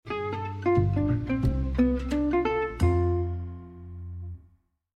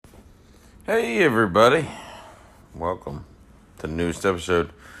Hey everybody, welcome to the newest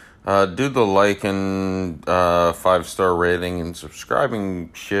episode. Do the like and 5-star rating and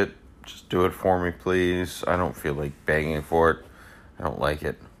subscribing shit. Just do it for me, please. I don't feel like begging for it. I don't like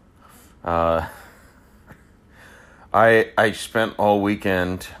it. I spent all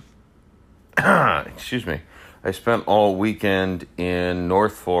weekend. Excuse me. I spent all weekend in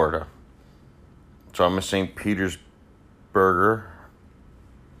North Florida. So I'm a St. Petersburger.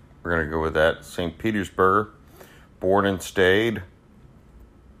 We're going to go with that. St. Petersburg, born and stayed.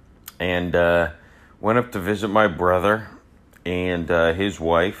 And went up to visit my brother and his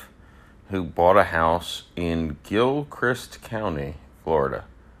wife, who bought a house in Gilchrist County, Florida.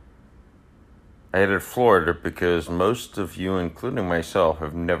 I added Florida because most of you, including myself,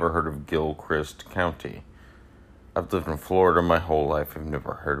 have never heard of Gilchrist County. I've lived in Florida my whole life. I've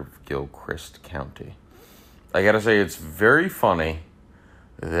never heard of Gilchrist County. I gotta say, it's very funny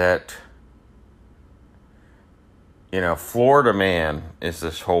that, Florida man is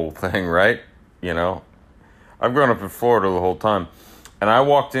this whole thing, right? I've grown up in Florida the whole time. And I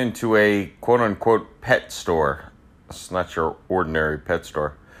walked into a quote-unquote pet store. It's not your ordinary pet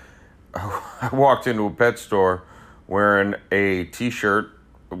store. I walked into a pet store wearing a t-shirt.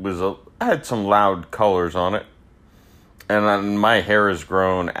 It had some loud colors on it. And my hair has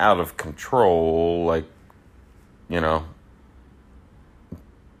grown out of control,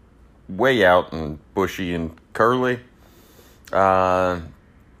 way out and bushy and curly. I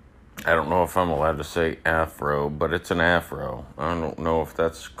don't know if I'm allowed to say afro, but it's an afro. I don't know if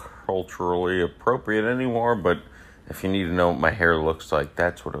that's culturally appropriate anymore, but if you need to know what my hair looks like,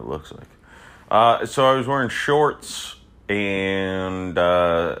 that's what it looks like. So I was wearing shorts and,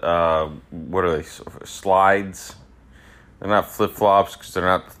 what are they, slides. They're not flip-flops because they're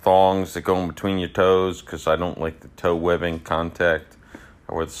not the thongs that go in between your toes because I don't like the toe webbing contact.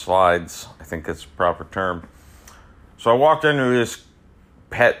 I wear the slides. I think that's the proper term. So I walked into this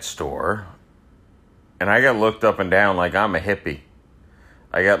pet store, and I got looked up and down like I'm a hippie.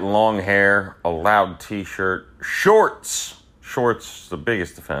 I got long hair, a loud t-shirt, shorts. Shorts is the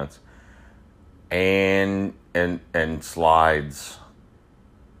biggest offense. And slides.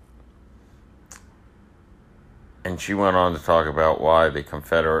 And she went on to talk about why the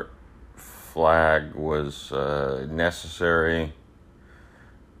Confederate flag was necessary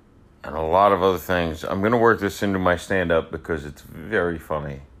and a lot of other things. I'm going to work this into my stand-up because it's very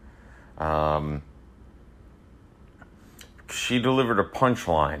funny. She delivered a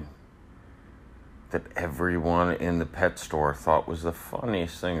punchline that everyone in the pet store thought was the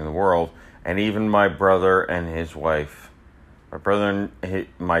funniest thing in the world, and even my brother and his wife, my brother and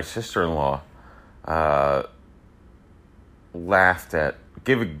my sister-in-law, laughed at,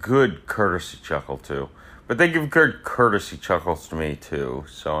 gave a good courtesy chuckle to. But they give good courtesy chuckles to me too.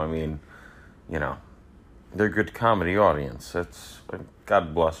 So, they're a good comedy audience.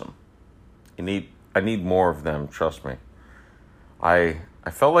 God bless them. I need more of them, trust me. I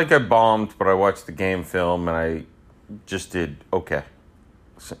felt like I bombed, but I watched the game film and I just did okay.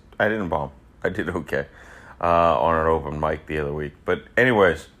 I didn't bomb. I did okay on an open mic the other week. But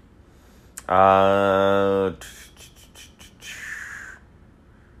anyways,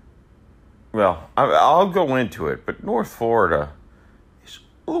 well, I'll go into it, but North Florida is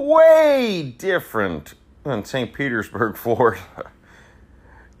way different than St. Petersburg, Florida.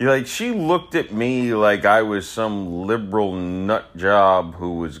 She looked at me like I was some liberal nut job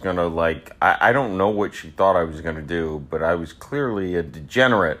who was gonna, I don't know what she thought I was gonna do, but I was clearly a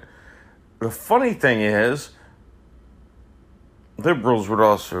degenerate. The funny thing is, liberals would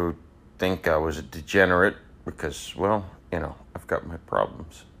also think I was a degenerate because, I've got my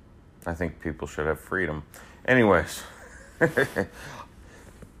problems. I think people should have freedom. Anyways,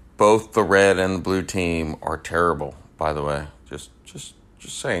 both the red and the blue team are terrible, by the way. Just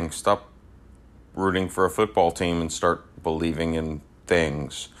saying, stop rooting for a football team and start believing in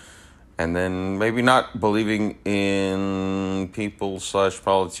things. And then maybe not believing in people /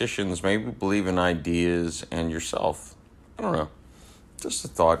 politicians, maybe believe in ideas and yourself. I don't know. Just a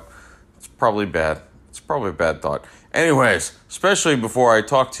thought. It's probably bad. It's probably a bad thought. Anyways, especially before I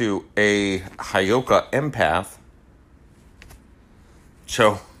talk to a Hyoka empath.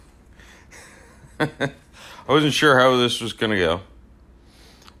 So, I wasn't sure how this was going to go.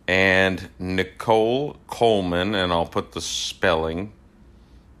 And Nichole Kolman, and I'll put the spelling,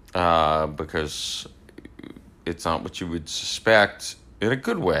 because it's not what you would suspect in a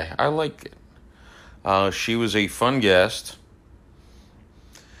good way. I like it. She was a fun guest.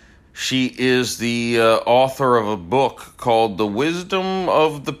 She is the author of a book called The Wisdom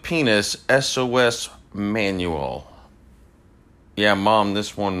of the Penis SOS Manual. Yeah, Mom,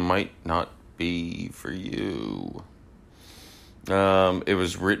 this one might not be for you. It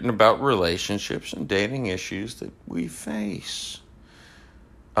was written about relationships and dating issues that we face.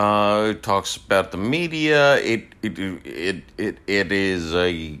 It talks about the media. It is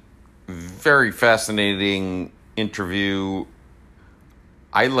a very fascinating interview.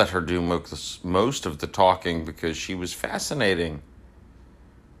 I let her do most of the talking because she was fascinating.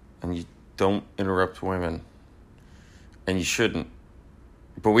 And you don't interrupt women. And you shouldn't.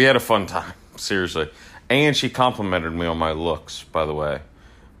 But we had a fun time, seriously. And she complimented me on my looks, by the way.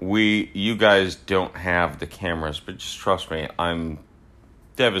 You guys don't have the cameras, but just trust me, I'm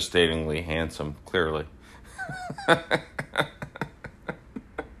devastatingly handsome, clearly.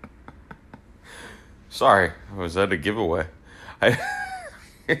 Sorry, was that a giveaway? I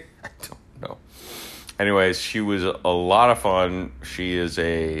don't know. Anyways, she was a lot of fun. She is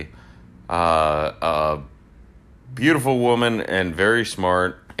a beautiful woman and very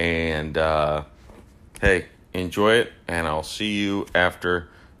smart. And hey, enjoy it. And I'll see you after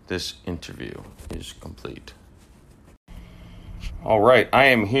this interview is complete. All right, I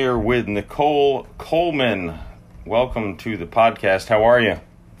am here with Nichole Kolman. Welcome to the podcast. How are you?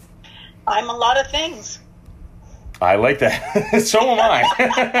 I'm a lot of things. I like that. So am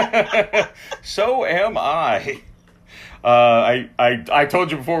I. So am I. I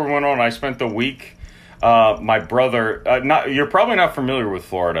told you before we went on, I spent the week, my brother, you're probably not familiar with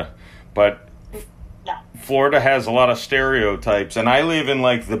Florida, but No. Florida has a lot of stereotypes, and I live in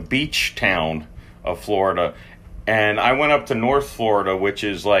like the beach town of Florida, and I went up to North Florida, which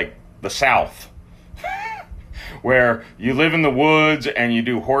is like the South, where you live in the woods and you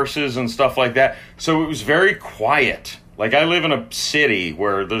do horses and stuff like that. So it was very quiet. Like I live in a city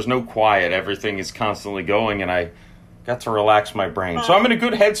where there's no quiet. Everything is constantly going, and I got to relax my brain. So I'm in a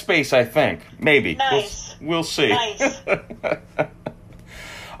good headspace, I think. Maybe. Nice. We'll see. Nice.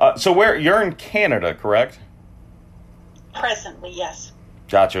 So you're in Canada, correct? Presently, yes.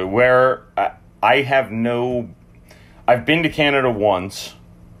 Gotcha. Where I've been to Canada once,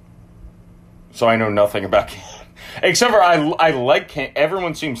 so I know nothing about Canada. Except for I like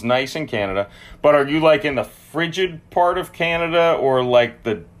everyone seems nice in Canada, but are you like in the frigid part of Canada or like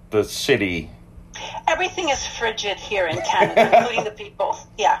the city? Everything is frigid here in Canada, including the people.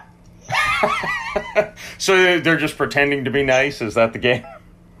 Yeah. So they're just pretending to be nice? Is that the game?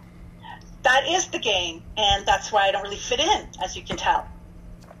 That is the game, and that's why I don't really fit in, as you can tell.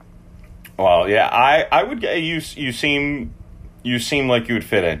 Well, yeah, I would get you seem like you would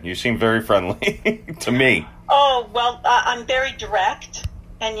fit in. You seem very friendly to me. Oh, well, I'm very direct,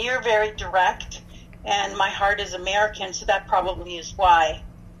 and you're very direct, and my heart is American, so that probably is why.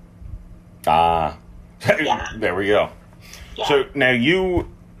 Yeah. There we go. Yeah. So now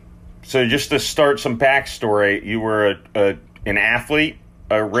so just to start some backstory, you were an athlete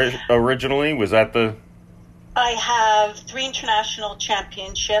originally? Was that the... I have 3 international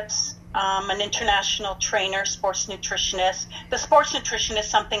championships. An international trainer, sports nutritionist. The sports nutrition is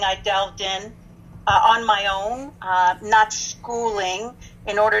something I delved in on my own, not schooling,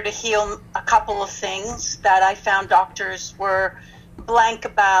 in order to heal a couple of things that I found doctors were blank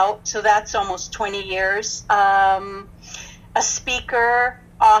about. So that's almost 20 years. A speaker,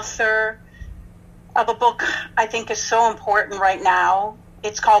 author of a book I think is so important right now.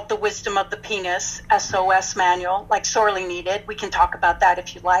 It's called The Wisdom of the Penis, SOS manual, like sorely needed. We can talk about that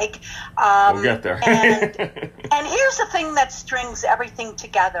if you like. We'll get there. and here's the thing that strings everything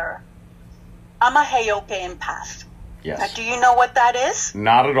together. I'm a Heyoka empath. Yes. Now, do you know what that is?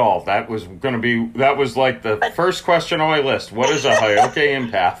 Not at all. That was like the first question on my list. What is a Heyoka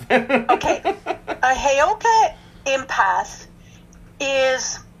empath? Okay. A Heyoka empath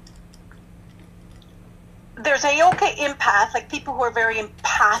is... There's a Heyoka empath, like people who are very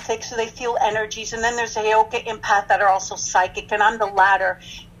empathic, so they feel energies, and then there's a Heyoka empath that are also psychic, and I'm the latter.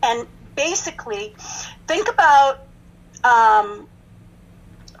 And basically, think about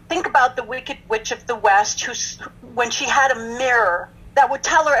the Wicked Witch of the West, when she had a mirror that would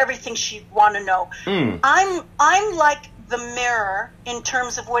tell her everything she'd want to know. I'm like the mirror in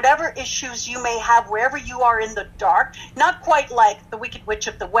terms of whatever issues you may have wherever you are in the dark. Not quite like the Wicked Witch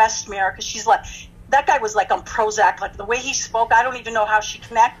of the West mirror, because she's like... That guy was like on Prozac, like the way he spoke, I don't even know how she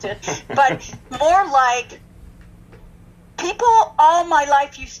connected. But more like, people all my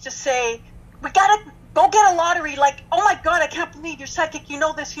life used to say, we got to go get a lottery. Like, oh my God, I can't believe you're psychic. You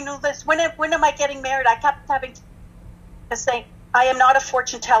know this, you know this. When am I getting married? I kept having to say, I am not a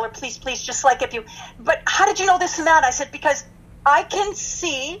fortune teller. Please, please, just like if you... But how did you know this and that? I said, because I can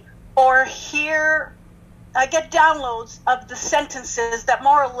see or hear... I get downloads of the sentences that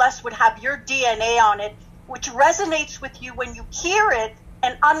more or less would have your DNA on it, which resonates with you when you hear it,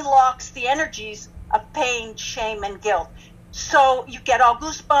 and unlocks the energies of pain, shame, and guilt. So you get all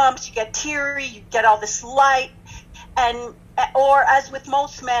goosebumps, you get teary, you get all this light, or as with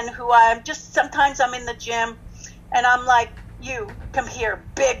most men who sometimes I'm in the gym and I'm like, you come here,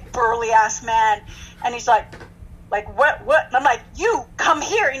 big burly ass man. And he's like, what? And I'm like, you come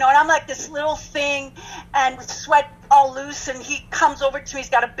here, and I'm like this little thing and with sweat all loose, and he comes over to me, he's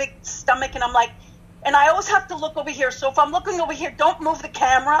got a big stomach, and I'm like, and I always have to look over here. So if I'm looking over here, don't move the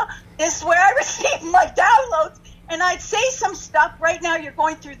camera. This is where I receive my downloads. And I'd say some stuff, right now you're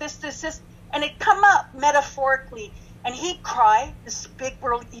going through this, and it'd come up metaphorically. And he'd cry, this big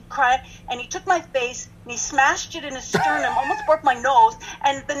burly, he'd cry, and he took my face, and he smashed it in his sternum, almost broke my nose.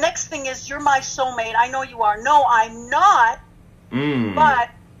 And the next thing is, you're my soulmate. I know you are. No, I'm not. But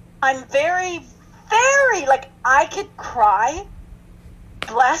I'm very, very, I could cry,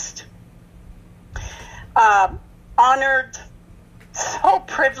 blessed, honored, so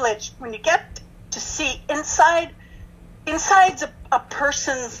privileged when you get to see inside a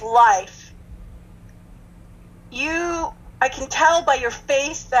person's life. I can tell by your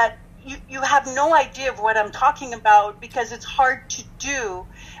face that you have no idea of what I'm talking about, because it's hard to do.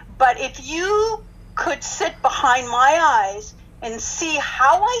 But if you could sit behind my eyes and see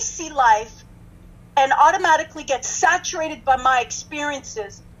how I see life and automatically get saturated by my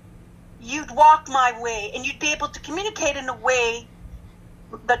experiences, you'd walk my way, and you'd be able to communicate in a way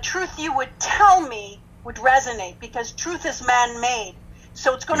the truth you would tell me would resonate, because truth is man-made.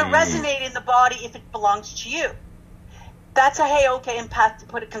 So it's going to resonate in the body if it belongs to you. That's a hey-okay empath, to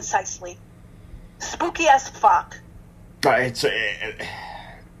put it concisely. Spooky as fuck. Don't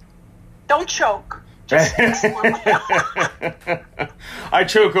choke. Just I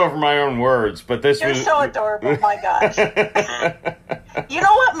choke over my own words, but You're so adorable, my gosh. You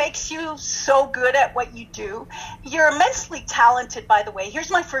know what makes you so good at what you do? You're immensely talented, by the way. Here's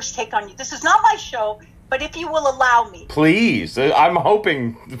my first take on you. This is not my show, but if you will allow me. Please. I'm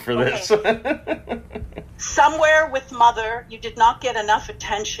hoping for this. Somewhere with Mother, you did not get enough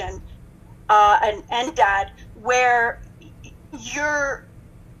attention, and Dad, where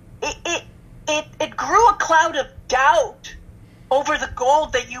it grew a cloud of doubt over the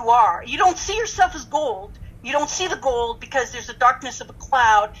gold that you are. You don't see yourself as gold. You don't see the gold because there's a darkness of a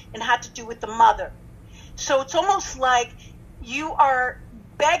cloud, and had to do with the mother. So it's almost like you are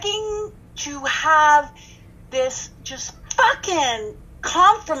begging to have this just fucking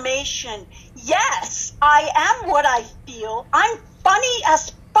confirmation. Yes, I am what I feel. I'm funny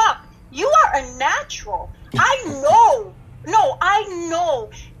as fuck. You are a natural. I know. No, I know.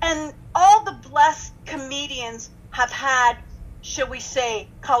 And all the blessed comedians have had, shall we say,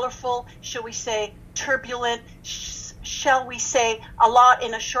 colorful, shall we say, turbulent, shall we say, a lot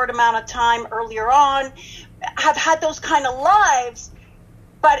in a short amount of time earlier on, have had those kind of lives,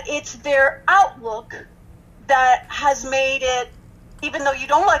 but it's their outlook that has made it, even though you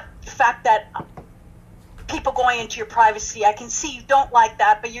don't like the fact that people going into your privacy, I can see you don't like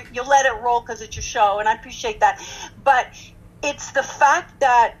that, but you let it roll because it's your show, and I appreciate that. But it's the fact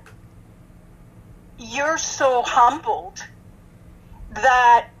that you're so humbled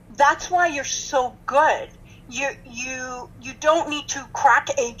that's why you're so good. You don't need to crack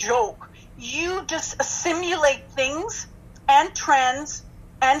a joke. You just assimilate things and trends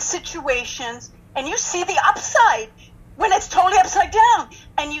and situations, and you see the upside when it's totally upside down.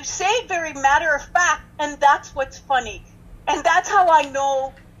 And you say very matter of fact, and that's what's funny. And that's how I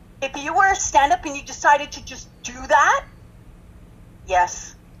know if you were a stand-up and you decided to just do that,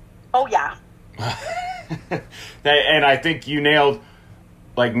 yes. Oh, yeah. And I think you nailed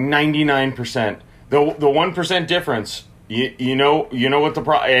like 99%. The 1% difference, you know what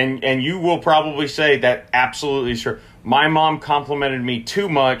the and you will probably say that absolutely is true. My mom complimented me too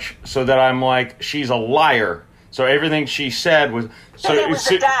much, so that I'm like, she's a liar. So everything she said was. Then it was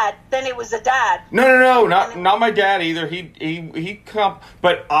a dad. Then it was a dad. No, not my dad either.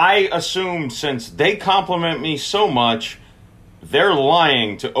 But I assumed since they compliment me so much, they're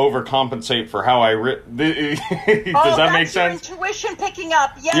lying to overcompensate for how I does that make sense? Your intuition picking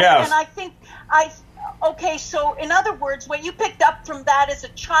up, yes. And I think okay. So in other words, what you picked up from that as a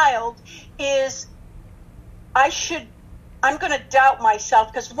child is, I'm going to doubt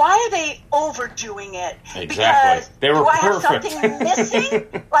myself, because why are they overdoing it? Exactly. Because they were perfect. Do I have something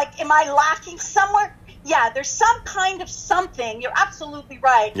missing? Like, am I lacking somewhere? Yeah, there's some kind of something. You're absolutely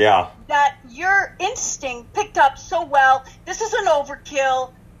right. Yeah. That your instinct picked up so well. This is an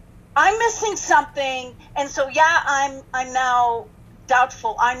overkill. I'm missing something, and so I'm now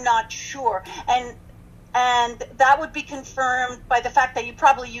doubtful. I'm not sure, and that would be confirmed by the fact that you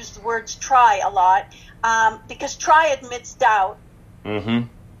probably use the words try a lot, because try admits doubt, Mm-hmm.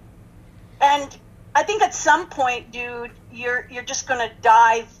 And I think at some point, dude, you're just gonna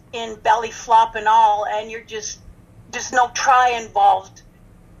dive in belly flop and all, and there's no try involved.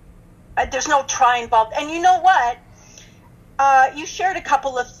 There's no try involved. And you know what? You shared a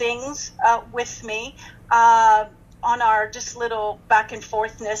couple of things with me on our just little back and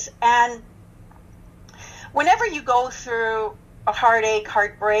forthness. And whenever you go through a heartache,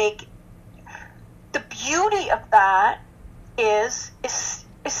 heartbreak, the beauty of that is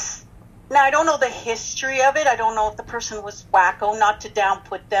now, I don't know the history of it. I don't know if the person was wacko, not to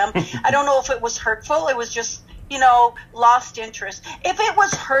downput them. I don't know if it was hurtful. It was just, lost interest. If it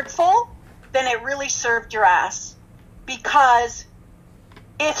was hurtful, then it really served your ass. Because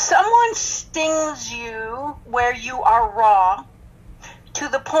if someone stings you where you are raw, to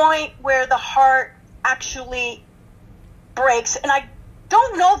the point where the heart actually breaks, and I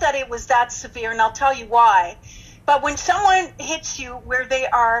don't know that it was that severe, and I'll tell you why. But when someone hits you where they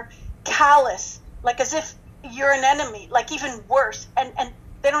are callous, like as if you're an enemy, like even worse, and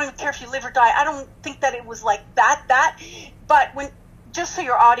they don't even care if you live or die. I don't think that it was like that. But when, just so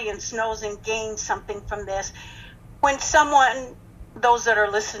your audience knows and gains something from this, when someone, those that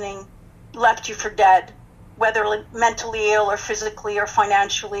are listening, left you for dead, whether mentally ill or physically or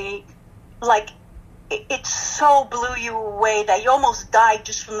financially, like it so blew you away that you almost died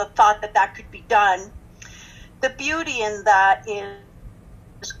just from the thought that could be done. The beauty in that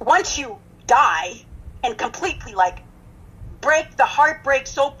is once you die and completely the heart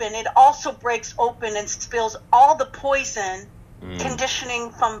breaks open, it also breaks open and spills all the poison conditioning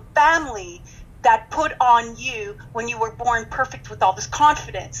from family that put on you when you were born perfect with all this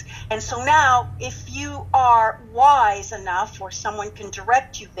confidence. And so now, if you are wise enough, or someone can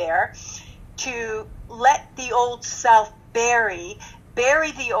direct you there, to let the old self bury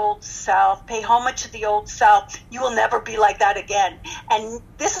the old self, pay homage to the old self, you will never be like that again. And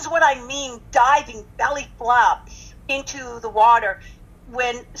this is what I mean, diving belly flop into the water.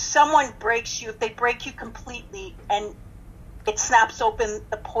 When someone breaks you, if they break you completely and it snaps open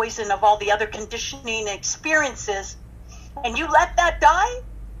the poison of all the other conditioning experiences, and you let that die,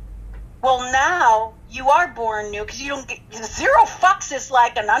 well, now you are born new, because you don't get zero fucks is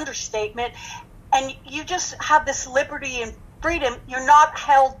like an understatement, and you just have this liberty and freedom. You're not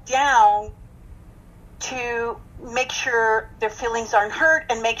held down to make sure their feelings aren't hurt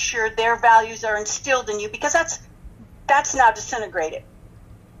and make sure their values are instilled in you, because that's now disintegrated.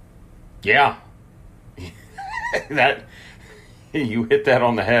 Yeah. That, you hit that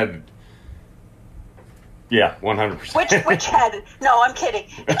on the head. Yeah, 100%. Which head? No, I'm kidding.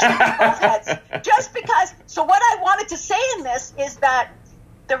 It should be both heads. Just because. So what I wanted to say in this is that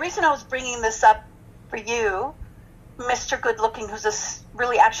the reason I was bringing this up for you, Mr. Good Looking, who's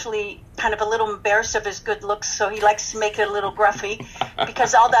really actually kind of a little embarrassed of his good looks, so he likes to make it a little gruffy,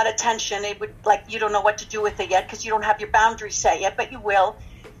 because all that attention, it would, you don't know what to do with it yet, because you don't have your boundaries set yet, but you will.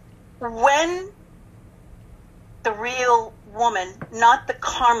 When the real woman, not the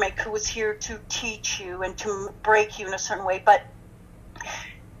karmic who is here to teach you and to break you in a certain way, but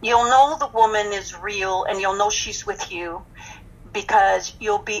you'll know the woman is real, and you'll know she's with you, because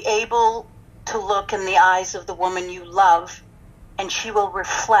you'll be able to look in the eyes of the woman you love, and she will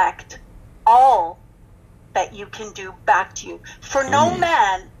reflect all that you can do back to you. For no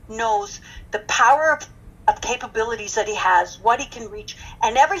man knows the power of capabilities that he has, what he can reach,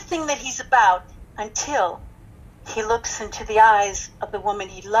 and everything that he's about, until he looks into the eyes of the woman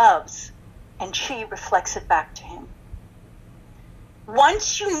he loves, and she reflects it back to him.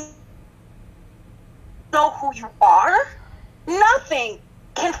 Once you know who you are, nothing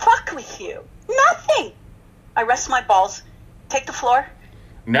can fuck with you. Nothing. I rest my balls. Take the floor.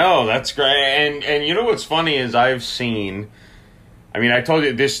 No, that's great. And you know what's funny is I've seen, I told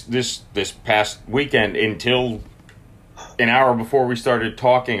you this past weekend, until an hour before we started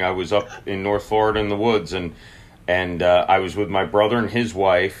talking, I was up in North Florida in the woods, and I was with my brother and his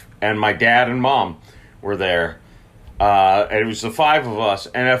wife, and my dad and mom were there. And it was the five of us,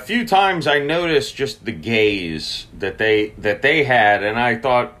 and a few times I noticed just the gaze that they had, and I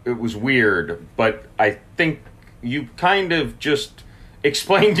thought it was weird, but I think you kind of just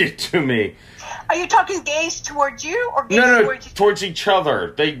explained it to me. Are you talking gaze towards you, or gaze towards you? Towards each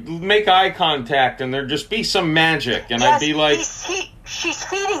other? They make eye contact, and there'd just be some magic, and yes, I'd be like, she's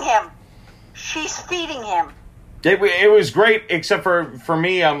feeding him. She's feeding him. It was great, except for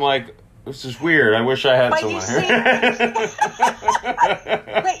me, I'm like, this is weird. I wish I had someone here.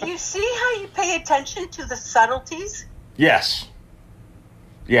 Wait, you see how you pay attention to the subtleties? Yes.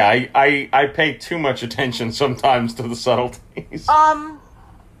 Yeah, I pay too much attention sometimes to the subtleties.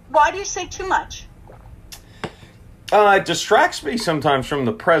 Why do you say too much? It distracts me sometimes from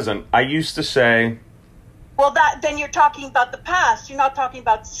the present. I used to say... Well, then you're talking about the past. You're not talking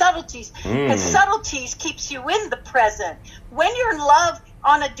about subtleties. Because subtleties keeps you in the present. When you're in love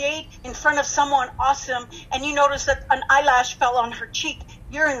on a date in front of someone awesome and you notice that an eyelash fell on her cheek,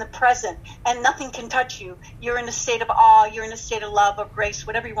 you're in the present and nothing can touch you. You're in a state of awe. You're in a state of love or grace,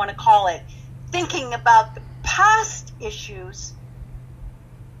 whatever you want to call it. Thinking about the past issues,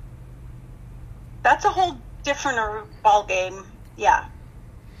 that's a whole different ball game. Yeah.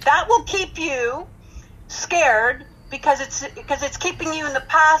 That will keep you scared because it's keeping you in the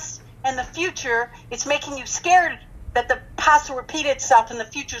past and the future. It's making you scared that the past will repeat itself and the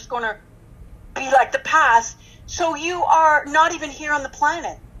future is going to be like the past. So you are not even here on the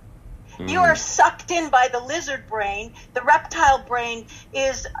planet. You are sucked in by the lizard brain. The reptile brain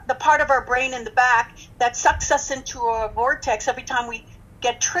is the part of our brain in the back that sucks us into a vortex every time we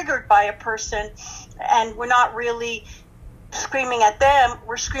get triggered by a person, and we're not really screaming at them.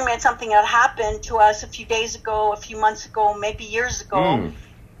 We're screaming at something that happened to us a few days ago, a few months ago, maybe years ago.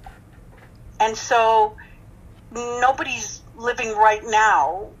 And so nobody's living right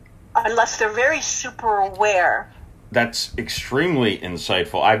now unless they're very super aware. That's extremely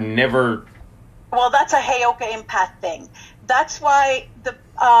insightful. I've never... Well, that's a Heyoka empath thing. That's why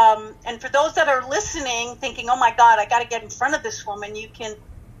and for those that are listening, thinking, oh my God, I got to get in front of this woman, you can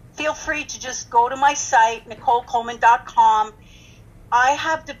feel free to just go to my site, NicholeKolman.com. I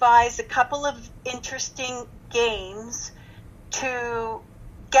have devised a couple of interesting games to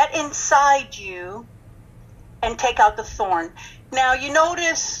get inside you and take out the thorn. Now, you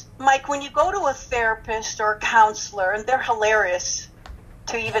notice, Mike, when you go to a therapist or a counselor, and they're hilarious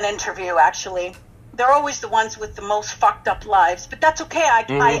to even interview, actually, they're always the ones with the most fucked up lives, but that's okay.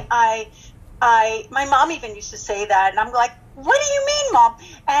 My mom even used to say that, and I'm like, what do you mean, Mom?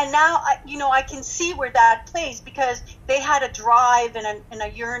 And now, I can see where that plays because they had a drive and a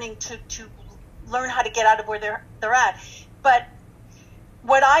yearning to learn how to get out of where they're at. But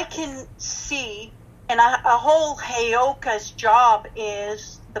what I can see, and a whole Heyoka's job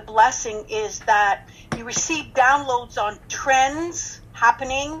is, the blessing is that you receive downloads on trends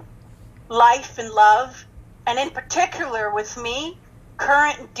happening, life and love, and in particular with me,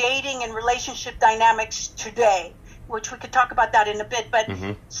 current dating and relationship dynamics today, which we could talk about that in a bit. But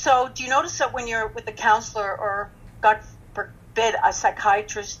so do you notice that when you're with a counselor or, God forbid, a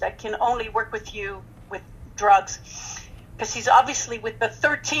psychiatrist that can only work with you with drugs, because he's obviously with the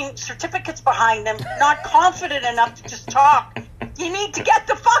 13 certificates behind him, not confident enough to just talk. You need to get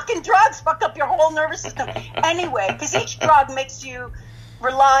the fucking drugs, fuck up your whole nervous system. Anyway, because each drug makes you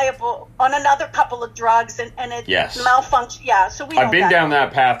reliable on another couple of drugs, and it malfunctions. Yeah, so I've been down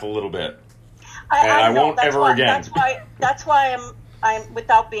that path a little bit, and I won't ever again. That's why I'm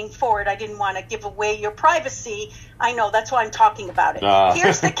without being forward. I didn't want to give away your privacy. I know, that's why I'm talking about it.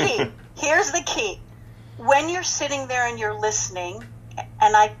 Here's the key. Here's the key. When you're sitting there and you're listening,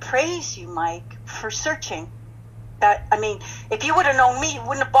 and I praise you, Mike, for searching. If you would have known me, you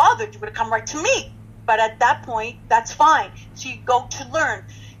wouldn't have bothered. You would have come right to me. But at that point, that's fine. So you go to learn.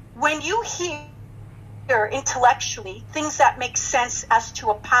 When you hear intellectually things that make sense as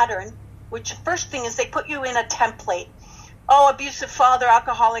to a pattern, which first thing is they put you in a template. Oh, abusive father,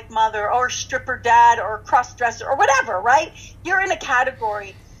 alcoholic mother, or stripper dad, or cross-dresser, or whatever, right? You're in a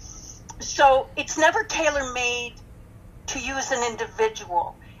category. So it's never tailor-made to you as an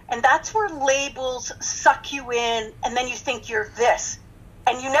individual. And that's where labels suck you in, and then you think you're this.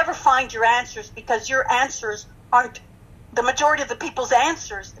 And you never find your answers because your answers aren't the majority of the people's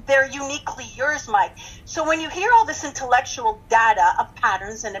answers. They're uniquely yours, Mike. So when you hear all this intellectual data of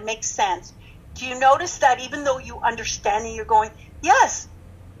patterns and it makes sense, do you notice that even though you understand and you're going, yes,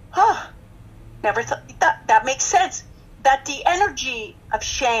 never thought that makes sense, that the energy of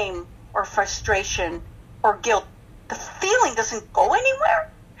shame or frustration or guilt, the feeling doesn't go anywhere?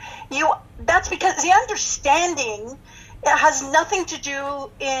 That's because the understanding, it has nothing to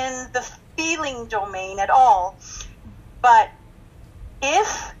do in the feeling domain at all. But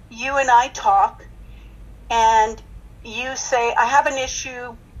if you and I talk and you say, I have an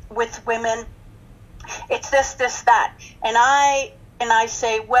issue with women, it's this, that. And I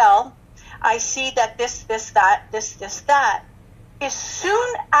say, well, I see that this, that, this, that. As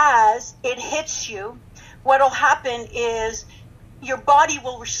soon as it hits you, what'll happen is your body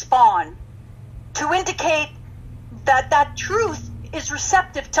will respond to indicate that truth is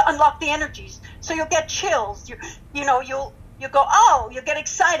receptive to unlock the energies. So you'll get chills. You'll go, oh, you'll get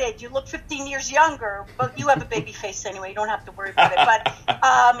excited. You look 15 years younger, but you have a baby face anyway. You don't have to worry about it.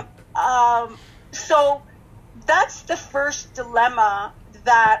 But so that's the first dilemma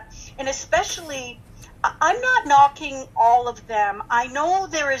and especially I'm not knocking all of them. I know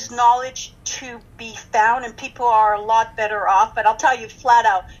there is knowledge to be found and people are a lot better off, but I'll tell you flat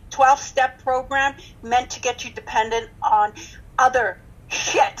out, 12-step program meant to get you dependent on other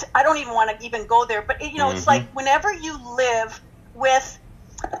shit. I don't even want to even go there, but it's like whenever you live with,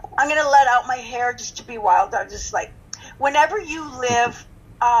 I'm going to let out my hair just to be wild. I'm just like, whenever you live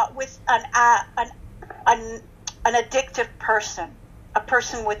with an addictive person, a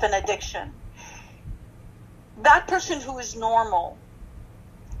person with an addiction, that person who is normal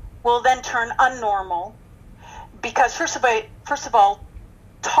will then turn unnormal because first of all,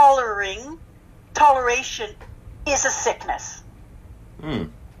 toleration is a sickness.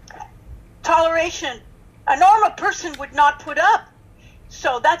 Toleration, a normal person would not put up.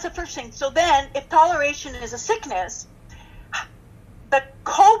 So that's the first thing. So then, if toleration is a sickness, the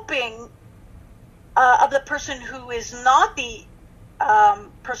coping of the person who is not the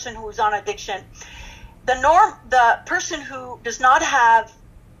person who is on addiction, the person who does not have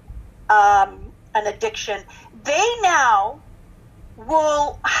an addiction, they now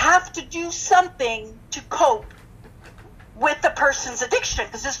will have to do something to cope with the person's addiction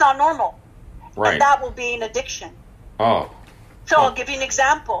because it's not normal. Right. And that will be an addiction. Oh. So I'll give you an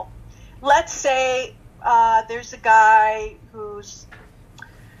example. Let's say there's a guy who's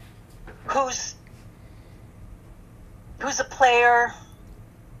a player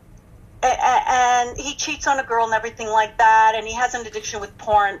and he cheats on a girl and everything like that, and he has an addiction with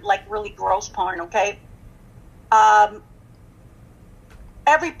porn, like really gross porn, okay?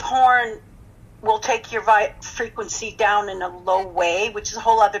 Every porn will take your frequency down in a low way, which is a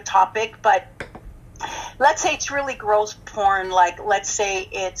whole other topic, but let's say it's really gross porn, like let's say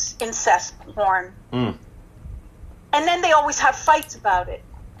it's incest porn. And then they always have fights about it.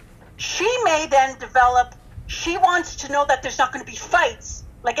 She may then develop, she wants to know that there's not going to be fights,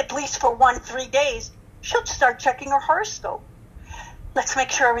 like at least for 3 days. She'll start checking her horoscope. Let's make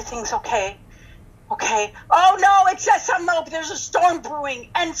sure everything's okay. Okay. Oh no, it says something, no, there's a storm brewing.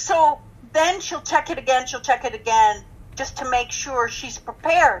 And so then she'll check it again, just to make sure she's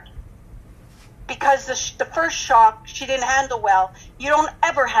prepared. Because the first shock, she didn't handle well. You don't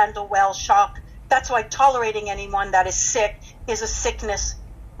ever handle well shock. That's why tolerating anyone that is sick is a sickness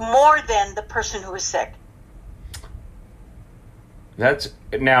more than the person who is sick. That's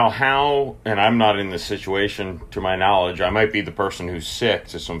now how, and I'm not in this situation to my knowledge. I might be the person who's sick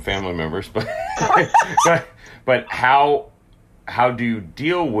to some family members, but but how do you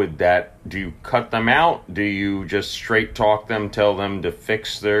deal with that? Do you cut them out? Do you just straight talk them, tell them to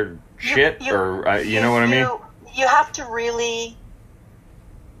fix their shit, you know what I mean? You have to really.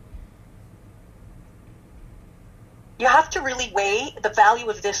 You have to really weigh the value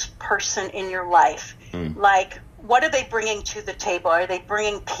of this person in your life. Like, what are they bringing to the table? Are they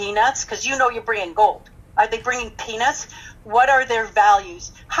bringing peanuts? Because you're bringing gold. Are they bringing peanuts? What are their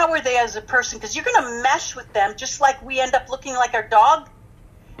values? How are they as a person? Because you're going to mesh with them just like we end up looking like our dog.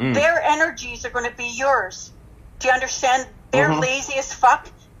 Their energies are going to be yours. Do you understand? They're lazy as fuck.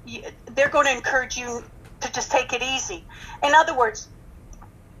 They're going to encourage you to just take it easy. In other words,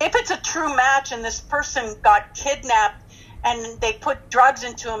 if it's a true match and this person got kidnapped and they put drugs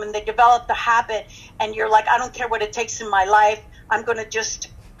into him and they developed a habit and you're like, I don't care what it takes in my life, I'm going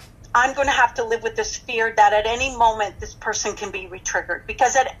to have to live with this fear that at any moment this person can be re-triggered.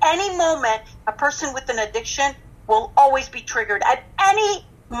 Because at any moment, a person with an addiction will always be triggered. At any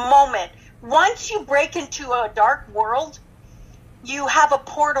moment. Once you break into a dark world, you have a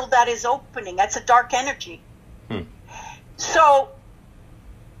portal that is opening. That's a dark energy. So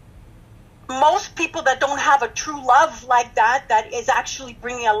most people that don't have a true love like that is actually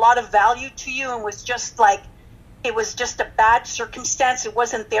bringing a lot of value to you and was just like, it was just a bad circumstance. It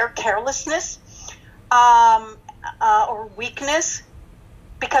wasn't their carelessness or weakness,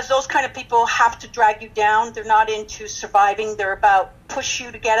 because those kind of people have to drag you down. They're not into surviving. They're about push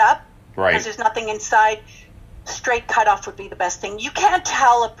you to get up. Right. Because there's nothing inside. Straight cut off would be the best thing. You can't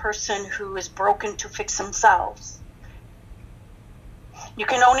tell a person who is broken to fix themselves. You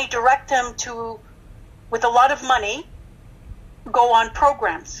can only direct them to, with a lot of money, go on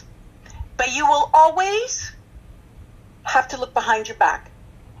programs. But you will always have to look behind your back.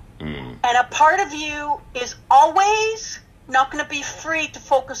 And a part of you is always not going to be free to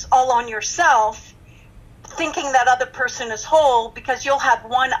focus all on yourself, thinking that other person is whole, because you'll have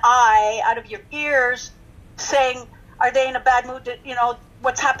one eye out of your ears saying, are they in a bad mood?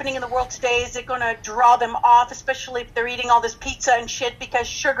 What's happening in the world today, is it going to draw them off, especially if they're eating all this pizza and shit, because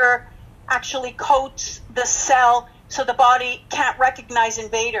sugar actually coats the cell so the body can't recognize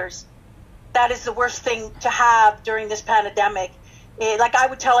invaders. That is the worst thing to have during this pandemic. Like I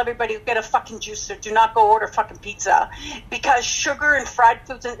would tell everybody, get a fucking juicer. Do not go order fucking pizza, because sugar and fried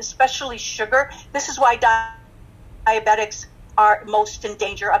foods, and especially sugar, this is why diabetics are most in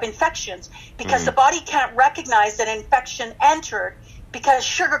danger of infections, because the body can't recognize that infection entered, because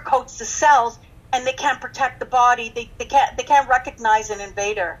sugar coats the cells and they can't protect the body. They can't recognize an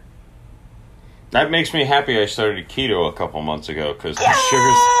invader. That makes me happy I started keto a couple months ago, because Yeah! the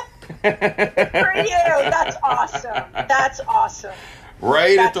sugar's... For you, that's awesome. That's awesome.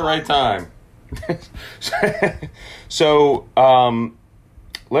 Right That's at the right time. So,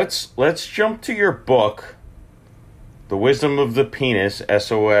 let's jump to your book, The Wisdom of the Penis,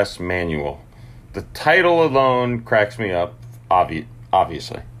 SOS Manual. The title alone cracks me up,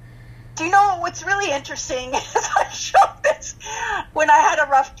 obviously. Do you know what's really interesting is I showed this when I had a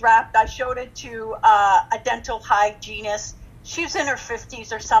rough draft. I showed it to a dental hygienist. She was in her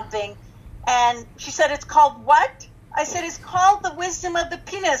 50s or something, and she said, "It's called what?" I said, "It's called The Wisdom of the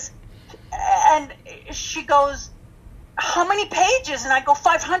Penis." And she goes, "How many pages?" And I go,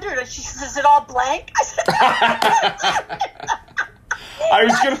 500. And she says, "Is it all blank?" I said, I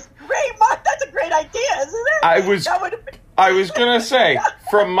was gonna... Great, Mark. That's a great idea, isn't it? I was going to say,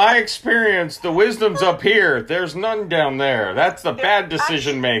 from my experience, the wisdom's up here. There's none down there. That's the bad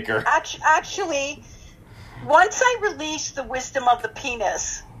decision maker. Actually, once I release The Wisdom of the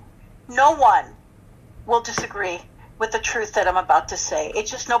Penis, no one will disagree with the truth that I'm about to say.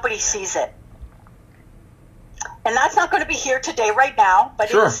 It's just nobody sees it. And that's not going to be here today, right now, but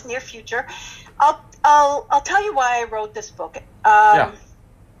Sure. in the near future. I'll tell you why I wrote this book. Yeah.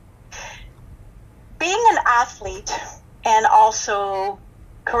 Being an athlete and also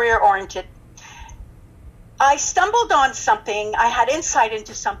career-oriented, I stumbled on something. I had insight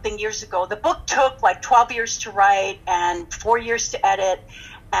into something years ago. The book took like 12 years to write and 4 years to edit.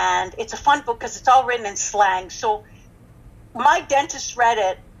 And it's a fun book because it's all written in slang. So my dentist read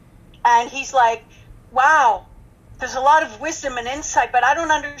it, and he's like, "Wow, there's a lot of wisdom and insight, but I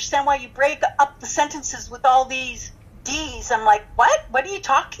don't understand why you break up the sentences with all these D's." I'm like, "What? What are you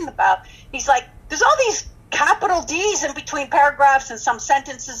talking about?" He's like, "There's all these capital D's in between paragraphs and some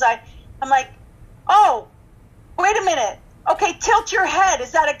sentences." I'm like, "Oh, wait a minute. Okay, tilt your head.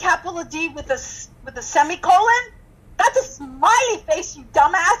 Is that a capital D with a semicolon? That's a smiley face, you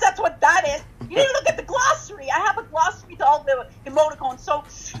dumbass. That's what that is. You didn't look at the glossary. I have a glossary to all the emoticons." So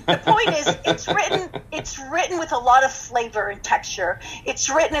the point is, it's written with a lot of flavor and texture. It's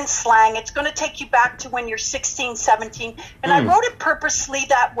written in slang. It's going to take you back to when you're 16, 17. And I wrote it purposely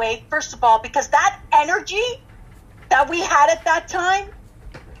that way, first of all, because that energy that we had at that time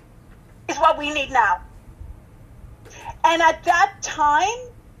is what we need now. And at that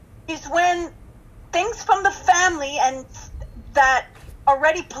time is when things from the family and that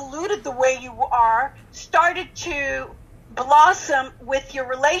already polluted the way you are started to blossom with your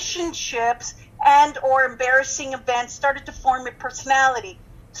relationships, and or embarrassing events started to form your personality.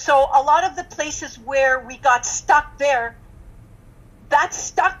 So a lot of the places where we got stuck there, that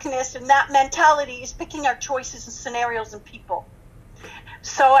stuckness and that mentality is picking our choices and scenarios and people.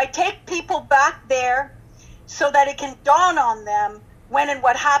 So I take people back there so that it can dawn on them when and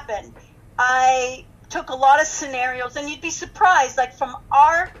what happened. I took a lot of scenarios, and you'd be surprised, like from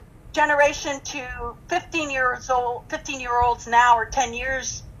our generation to 15-year-olds now, or 10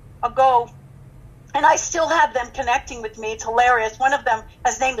 years ago, and I still have them connecting with me. It's hilarious. One of them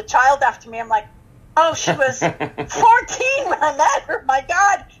has named a child after me. I'm like, "Oh, she was 14 when I met her. My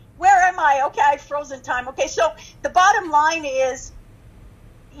God, where am I?" Okay, I've frozen time. Okay, so the bottom line is,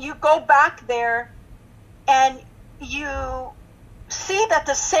 you go back there and you see that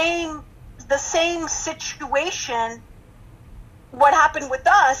the same situation, what happened with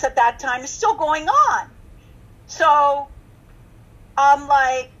us at that time, is still going on. So I'm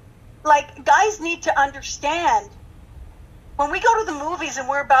like guys need to understand, when we go to the movies and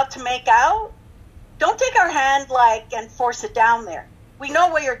we're about to make out, don't take our hand and force it down there. We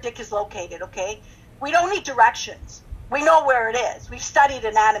know where your dick is located, okay? We don't need directions. We know where it is. We've studied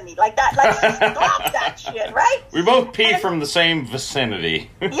anatomy like that. Like, stop that shit, right? We both pee from the same vicinity.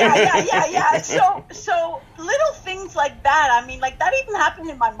 Yeah. So little things like that. I mean, like that even happened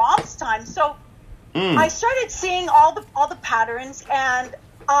in my mom's time. So I started seeing all the patterns, and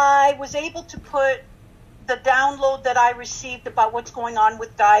I was able to put the download that I received about what's going on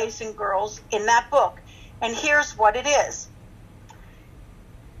with guys and girls in that book. And here's what it is.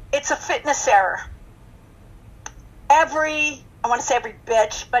 It's a fitness error. I want to say every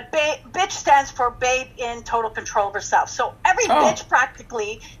bitch, but bitch stands for babe in total control of herself. So every bitch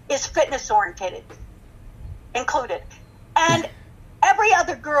practically is fitness oriented, included. And every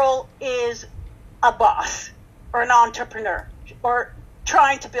other girl is a boss or an entrepreneur. or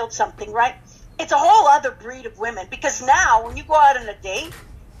trying to build something, right? It's a whole other breed of women, because now when you go out on a date,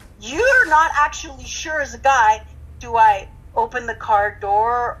 you're not actually sure as a guy, do I open the car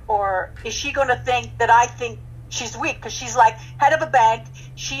door, or is she going to think that I think she's weak because she's like head of a bank,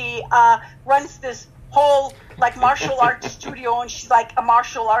 she runs this whole like martial arts studio, and she's like a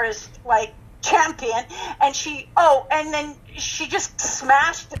martial artist like champion, and and then she just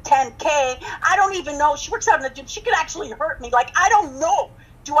smashed the 10K. I don't even know, she works out in the gym, she could actually hurt me. Like, I don't know,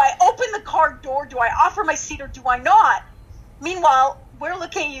 do I open the car door, do I offer my seat, or do I not? Meanwhile, we're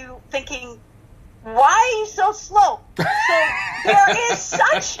looking at you thinking, why are you so slow? So there is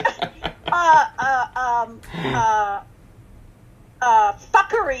such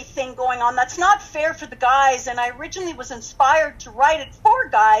fuckery thing going on that's not fair for the guys. And I originally was inspired to write it for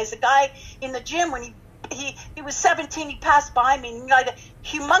guys. A guy in the gym, when he was 17, he passed by me, and he had a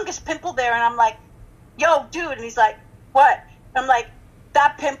humongous pimple there, and I'm like, yo, dude, and he's like, what? And I'm like,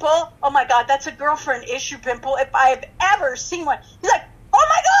 that pimple? Oh my God, that's a girlfriend issue pimple if I've ever seen one. He's like, oh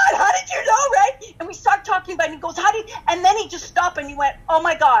my God, how did you know, right? And we start talking about it, and he goes, and then he just stopped, and he went, oh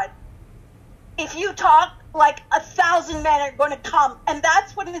my God, if you talk, like 1,000 men are going to come. And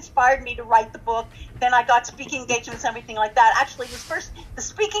that's what inspired me to write the book. Then I got speaking engagements and everything like that. Actually, it was first the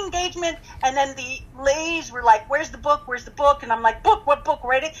speaking engagement, and then the ladies were like, where's the book? Where's the book? And I'm like, book? What book?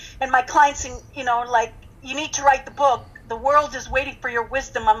 Write it. And my clients, like, you need to write the book. The world is waiting for your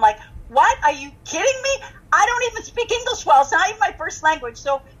wisdom. I'm like, what? Are you kidding me? I don't even speak English well. It's not even my first language.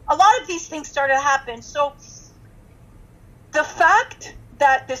 So a lot of these things started to happen. So the fact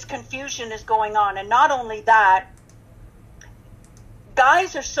that this confusion is going on, and not only that,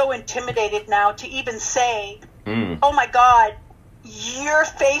 guys are so intimidated now to even say, oh my God, your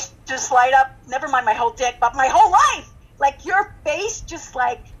face just light up, never mind my whole dick, but my whole life, like your face just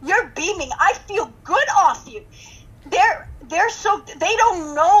like, you're beaming, I feel good off you. They're so, they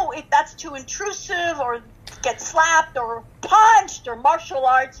don't know if that's too intrusive, or get slapped or punched or martial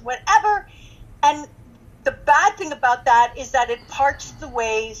arts, whatever. And the bad thing about that is that it parts the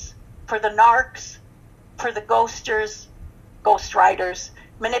ways for the narcs, for the ghosters, ghostwriters,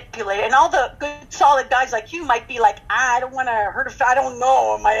 manipulator, and all the good solid guys like you might be like, I don't want to hurt her, I don't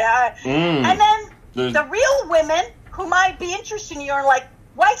know, and then the real women who might be interested in you are like,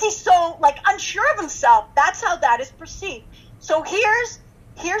 why is he so like unsure of himself? That's how that is perceived. So here's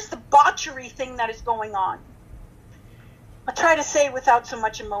the botchery thing that is going on. I'll try to say it without so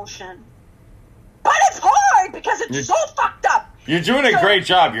much emotion. But it's hard because it's so fucked up. You're doing a great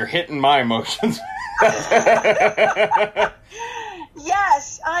job. You're hitting my emotions.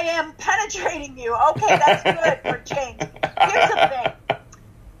 Yes, I am penetrating you. Okay, that's good for change. Here's the thing.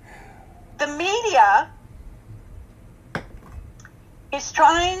 The media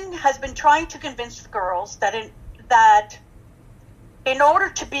has been trying to convince the girls that in order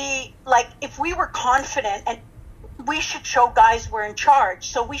to be, like, if we were confident, and we should show guys we're in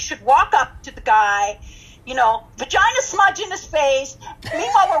charge. So we should walk up to the guy, vagina smudge in his face.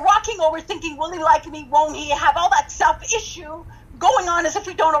 Meanwhile, we're walking over thinking, will he like me? Won't he? Have all that self-issue going on as if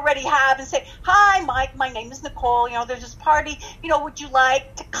we don't already have, and say, hi, Mike, my name is Nichole. There's this party. Would you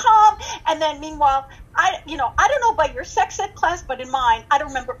like to come? And then meanwhile, I don't know about your sex ed class, but in mine, I don't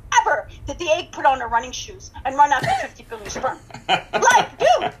remember ever that the egg put on her running shoes and run after 50 billion sperm. Like,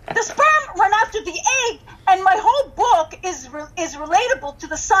 dude, the sperm run after the egg, and my whole book is relatable to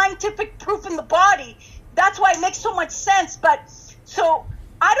the scientific proof in the body. That's why it makes so much sense. But so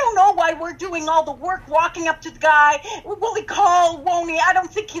I don't know why we're doing all the work, walking up to the guy. Will he call? Won't he? I don't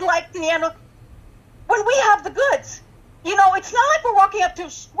think he liked me. When we have the goods. It's not like we're walking up to a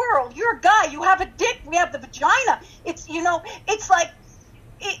squirrel. You're a guy. You have a dick. We have the vagina. It's, it's like,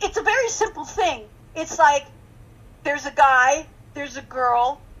 it's a very simple thing. It's like, there's a guy, there's a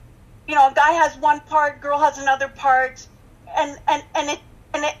girl. A guy has one part, girl has another part, and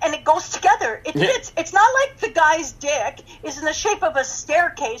it goes together. It fits. It's not like the guy's dick is in the shape of a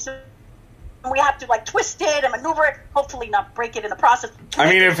staircase, and we have to like twist it and maneuver it, hopefully not break it in the process. I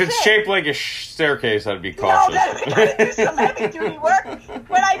mean, if it's shaped like a staircase, I'd be cautious. No, we gotta do some heavy duty work.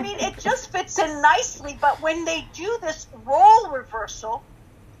 But I mean, it just fits in nicely. But when they do this role reversal,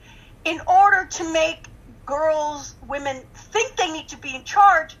 in order to make women think they need to be in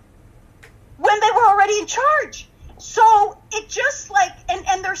charge, when they were already in charge. So it just like,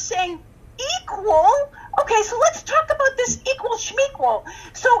 and they're saying equal. Okay, so let's talk about this equal schmequal.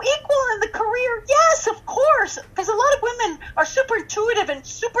 So equal in the career, yes, of course, because a lot of women are super intuitive and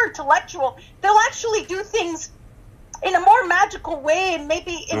super intellectual. They'll actually do things in a more magical way and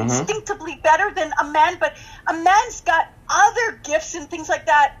maybe instinctively better than a man, but a man's got other gifts and things like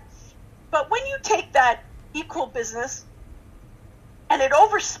that. But when you take that equal business and it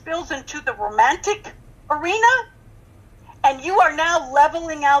overspills into the romantic arena, and you are now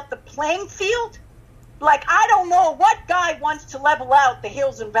leveling out the playing field. Like, I don't know what guy wants to level out the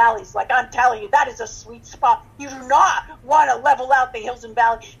hills and valleys. Like, I'm telling you, that is a sweet spot. You do not want to level out the hills and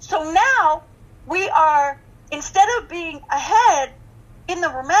valleys. So now we are, instead of being ahead in the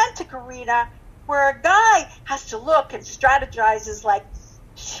romantic arena, where a guy has to look and strategizes like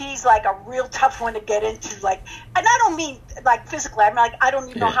she's like a real tough one to get into, like, and I don't mean like physically, I mean like I don't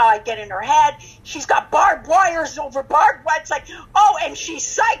even know how I get in her head. She's got barbed wires over barbed wires. It's like, oh, and she's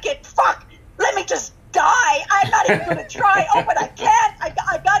psychic. Fuck, let me just die. I'm not even going to try. Oh, but I can't.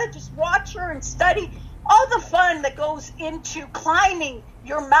 I got to just watch her and study all the fun that goes into climbing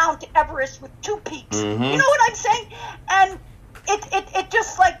your Mount Everest with 2 peaks. Mm-hmm. You know what I'm saying? And it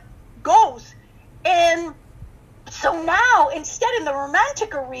just like goes. And so now, instead in the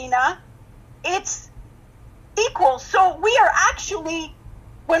romantic arena, it's equal. So we are actually,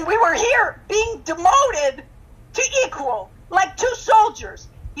 when we were here, being demoted to equal, like 2 soldiers.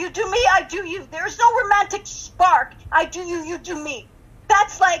 You do me, I do you. There's no romantic spark. I do you, you do me.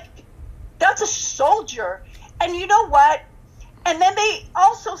 That's a soldier. And you know what? And then they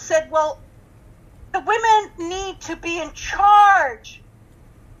also said, well, the women need to be in charge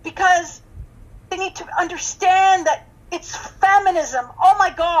because they need to understand that it's feminism. Oh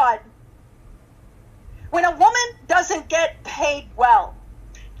my God. When a woman doesn't get paid well,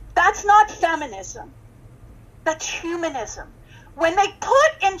 that's not feminism. That's humanism. When they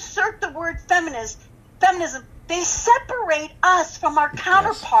insert the word feminism, they separate us from our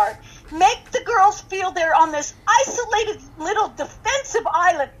counterpart, make the girls feel they're on this isolated little defensive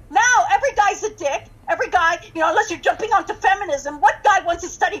island. Now, every guy's a dick. Every guy, unless you're jumping onto feminism, what guy wants to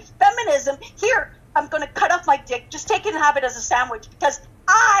study feminism? Here, I'm going to cut off my dick. Just take it and have it as a sandwich because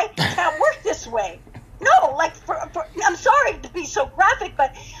I can't work this way. No, like, I'm sorry to be so graphic,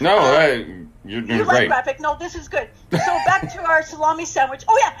 but... No, you're doing you great. like graphic. No, this is good. So back to our salami sandwich.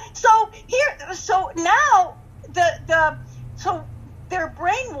 Oh, yeah. So now, so they're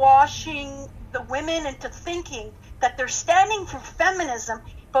brainwashing the women into thinking that they're standing for feminism,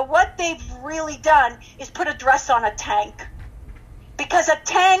 but what they've really done is put a dress on a tank. Because a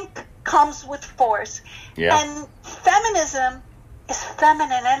tank comes with force. Yeah. And feminism is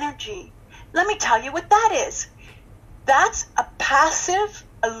feminine energy. Let me tell you what that is. That's a passive,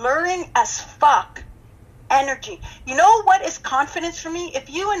 alluring as fuck energy. You know what is confidence for me? If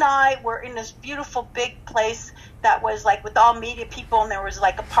you and I were in this beautiful big place that was like with all media people and there was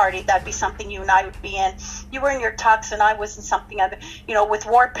like a party, that'd be something you and I would be in. You were in your tux and I was in something other, with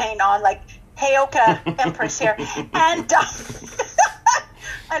war paint on, like Heyoka Empress here. And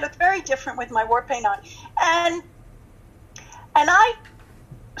I look very different with my war paint on. And I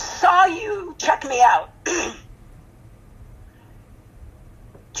saw you check me out.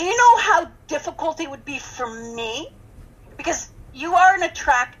 Do you know how difficult it would be for me? Because you are an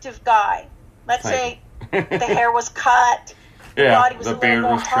attractive guy. Let's say the hair was cut, the body was a little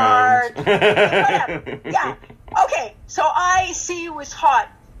more hard. Whatever. Yeah. Okay, so I see you as hot.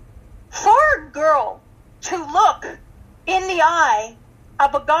 For a girl to look in the eye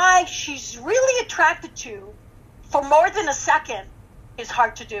of a guy she's really attracted to for more than a second is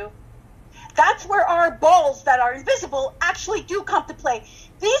hard to do. That's where our balls that are invisible actually do come to play.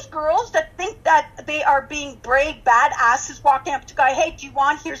 These girls that think that they are being brave badasses walking up to a guy, hey, do you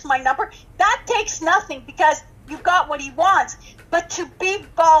want, here's my number. That takes nothing because you've got what he wants. But to be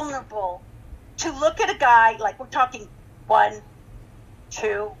vulnerable, to look at a guy, like we're talking 1,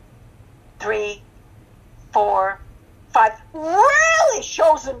 2, 3, 4, 5, really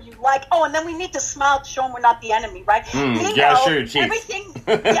shows them you like. Oh, and then we need to smile to show them we're not the enemy, right? Yeah, sure, your cheeks. Everything,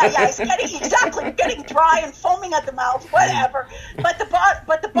 it's getting dry and foaming at the mouth, whatever. But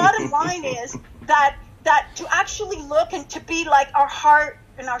the bottom line is that to actually look and to be like our heart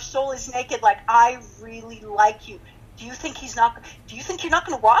and our soul is naked, like, I really like you. Do you think you're not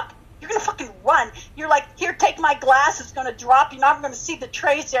going to walk? You're going to fucking run. You're like, here, take my glass. It's going to drop. You're not going to see the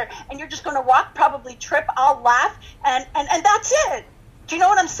trays there. And you're just going to walk, probably trip. I'll laugh. And that's it. Do you know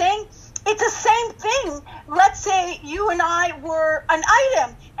what I'm saying? It's the same thing. Let's say you and I were an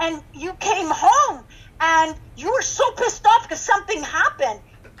item and you came home and you were so pissed off because something happened.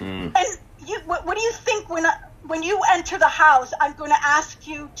 And what do you think when you enter the house, I'm going to ask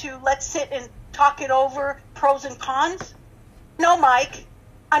you to let's sit and talk it over, pros and cons? No, Mike.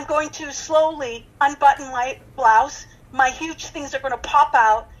 I'm going to slowly unbutton my blouse. My huge things are going to pop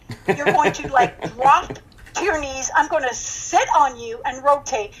out. You're going to drop to your knees. I'm going to sit on you and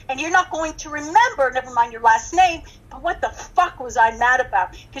rotate. And you're not going to remember, never mind your last name, but what the fuck was I mad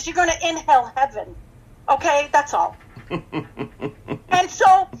about? Because you're going to inhale heaven. Okay? That's all. And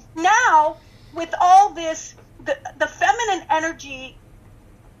so now, with all this, the feminine energy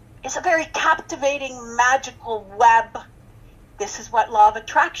is a very captivating, magical web. This is what law of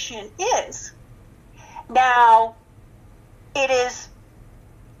attraction is. Now, it is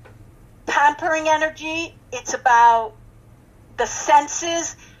pampering energy. It's about the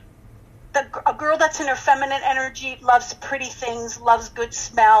senses. A girl that's in her feminine energy loves pretty things, loves good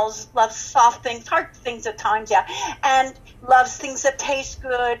smells, loves soft things, hard things at times, yeah, and loves things that taste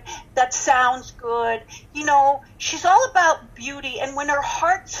good, that sounds good. You know, she's all about beauty, and when her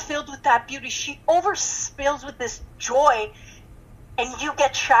heart's filled with that beauty, she overspills with this joy, and you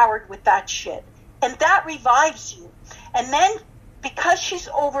get showered with that shit. And that revives you. And then, because she's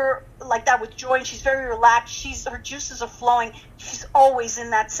over like that with joy and she's very relaxed, her juices are flowing, she's always in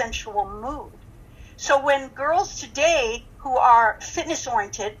that sensual mood. So when girls today who are fitness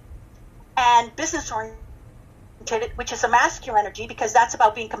oriented and business oriented, which is a masculine energy, because that's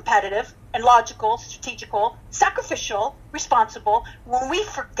about being competitive and logical, strategical, sacrificial, responsible, when we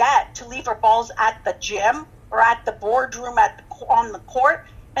forget to leave our balls at the gym or at the boardroom on the court,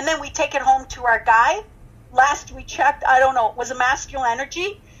 and then we take it home to our guy, last we checked, I don't know, it was a masculine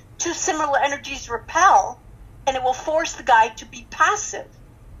energy. Two similar energies repel, and it will force the guy to be passive.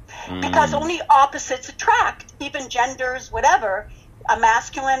 Because only opposites attract, even genders, whatever. A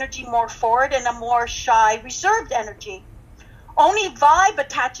masculine energy more forward and a more shy, reserved energy. Only vibe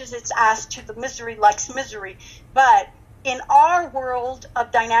attaches its ass to the misery likes misery. But in our world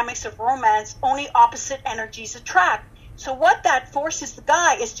of dynamics of romance, only opposite energies attract. So what that forces the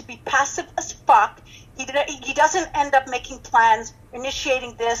guy is to be passive as fuck. He doesn't end up making plans,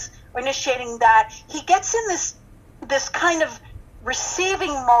 initiating this or initiating that. He gets in this kind of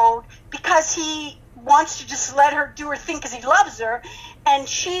receiving mode because he wants to just let her do her thing because he loves her, and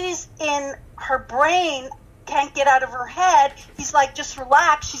she's in her brain, can't get out of her head. He's like, just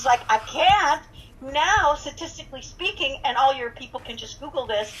relax. She's like, I can't. Now, statistically speaking, and all your people can just Google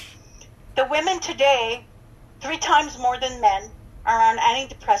this, the women today, 3 times more than men, are on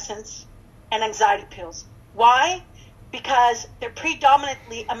antidepressants and anxiety pills. Why? Because they're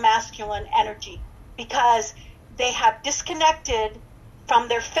predominantly a masculine energy. Because they have disconnected from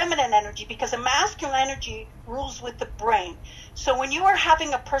their feminine energy, because a masculine energy rules with the brain. So when you are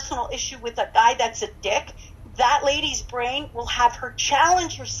having a personal issue with a guy that's a dick, that lady's brain will have her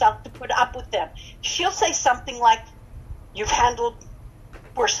challenge herself to put up with them. She'll say something like, you've handled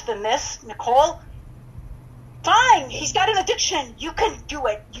worse than this, Nichole. Fine, he's got an addiction. You can do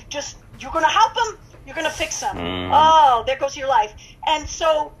it. You're going to help him. You're going to fix him. Oh, there goes your life. And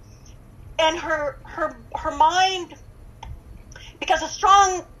so, and her mind, because a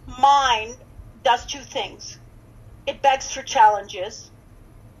strong mind does 2 things. It begs for challenges,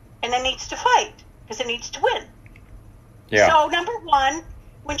 and it needs to fight because it needs to win. Yeah. So number 1,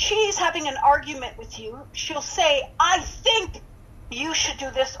 when she's having an argument with you, she'll say, I think you should do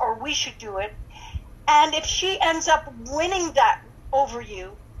this or we should do it. And if she ends up winning that over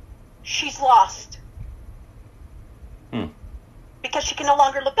you, she's lost. Because she can no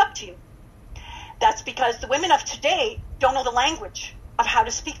longer look up to you. That's because the women of today don't know the language of how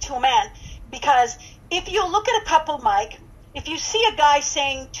to speak to a man. Because if you look at a couple, Mike, if you see a guy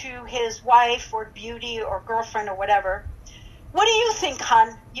saying to his wife or beauty or girlfriend or whatever, what do you think,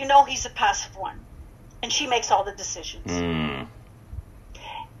 hon? You know he's a passive one. And she makes all the decisions.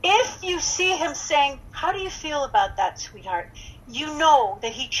 If you see him saying, how do you feel about that, sweetheart? You know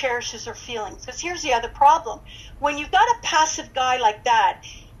that he cherishes her feelings. Because here's the other problem. When you've got a passive guy like that,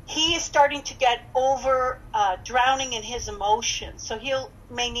 he is starting to get drowning in his emotions. So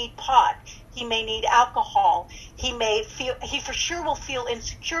may need pot. He may need alcohol. He for sure will feel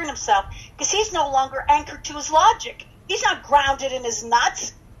insecure in himself because he's no longer anchored to his logic. He's not grounded in his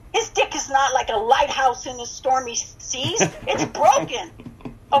nuts. His dick is not like a lighthouse in the stormy seas. It's broken.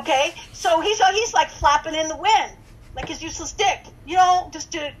 Okay? So he's like flapping in the wind, like his useless dick,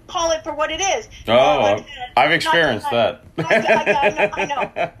 just to call it for what it is. Oh, I've experienced that. I know.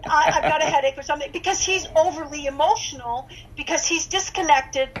 I've got a headache or something because he's overly emotional, because he's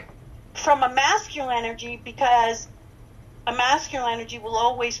disconnected from a masculine energy, because a masculine energy will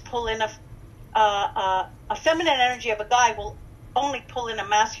always pull in a feminine energy of a guy will only pull in a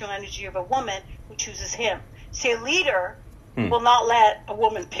masculine energy of a woman who chooses him. See, a leader will not let a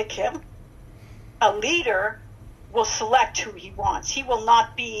woman pick him. A leader will select who he wants. He will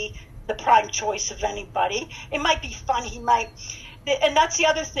not be the prime choice of anybody. It might be fun. And that's the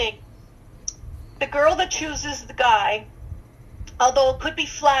other thing. The girl that chooses the guy, although it could be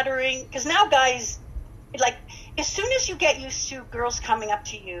flattering, because now guys, like, as soon as you get used to girls coming up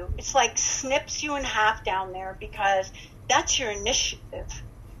to you, it's like snips you in half down there, because that's your initiative,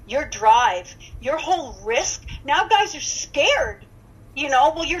 your drive, your whole risk. Now guys are scared,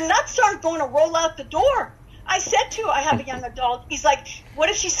 well, your nuts aren't going to roll out the door. I have a young adult, he's like, what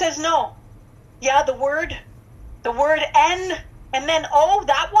if she says no? Yeah, the word N, and then, oh,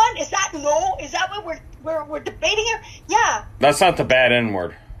 that one? Is that no? Is that what we're debating here? Yeah. That's not the bad N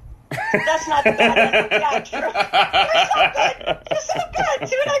word. That's not the bad N word. Yeah, true. You're so good.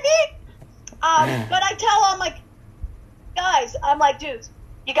 See what I mean? But I tell all my guys, I'm like, dudes,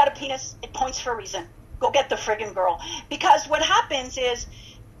 you got a penis, it points for a reason. Go get the friggin' girl. Because what happens is,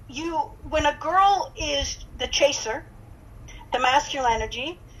 when a girl is the chaser, the masculine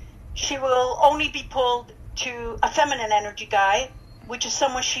energy, she will only be pulled to a feminine energy guy, which is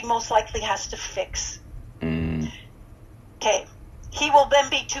someone she most likely has to fix. Okay. He will then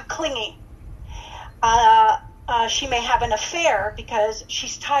be too clingy. She may have an affair because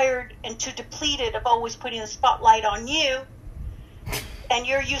she's tired and too depleted of always putting the spotlight on you, and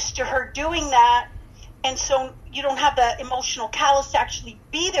you're used to her doing that, and so you don't have the emotional callus to actually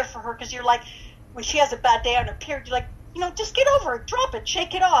be there for her, because you're like, when she has a bad day on her period, you're like, just get over it, drop it,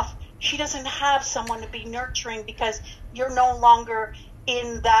 shake it off. She doesn't have someone to be nurturing because you're no longer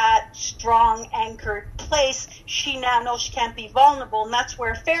in that strong, anchored place. She now knows she can't be vulnerable, and that's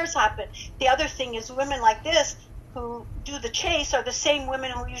where affairs happen. The other thing is, women like this who do the chase are the same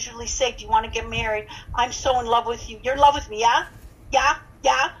women who usually say, do you want to get married? I'm so in love with you. You're in love with me, yeah? Yeah?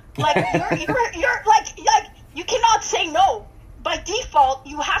 Yeah? Like, you're like, you cannot say no. By default,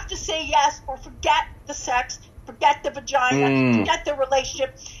 you have to say yes, or forget the sex, forget the vagina, forget the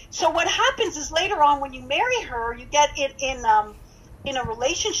relationship. So what happens is, later on when you marry her, you get in a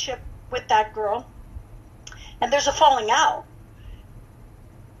relationship with that girl, and there's a falling out.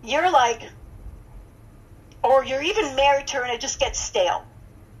 You're like, or you're even married to her and it just gets stale.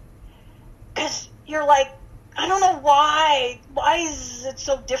 Because you're like, I don't know why. Why is it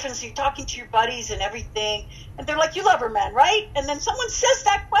so different? So you're talking to your buddies and everything, and they're like, you love her, man, right? And then someone says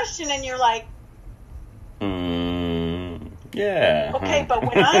that question, and you're like, yeah. Okay, but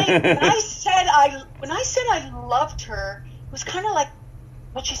when I said I loved her, it was kind of like,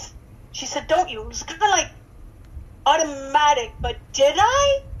 well, she said, don't you? It was kind of like automatic, but did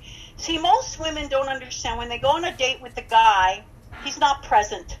I? See, most women don't understand, when they go on a date with the guy, he's not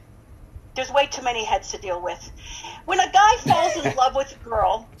present. There's way too many heads to deal with. When a guy falls in love with a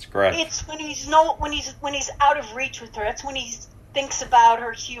girl, it's when he's out of reach with her. That's when he thinks about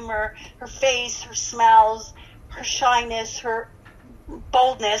her humor, her face, her smells, her shyness, her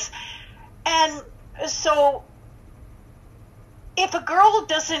boldness. And so if a girl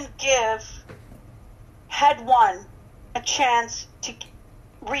doesn't give head one a chance to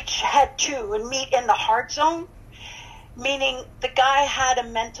reach head two and meet in the heart zone, meaning the guy had a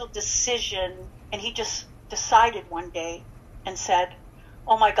mental decision and he just decided one day and said,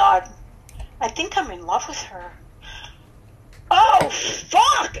 oh my God, I think I'm in love with her. Oh,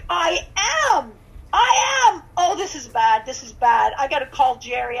 fuck, I am. Oh, this is bad. I got to call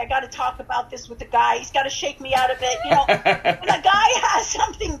Jerry. I got to talk about this with the guy. He's got to shake me out of it. When a guy has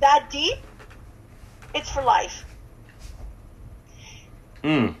something that deep, it's for life.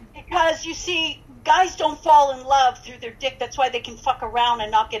 Because you see, guys don't fall in love through their dick. That's why they can fuck around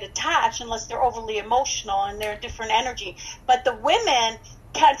and not get attached unless they're overly emotional and they're a different energy. But the women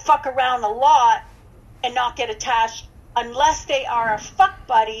can't fuck around a lot and not get attached unless they are a fuck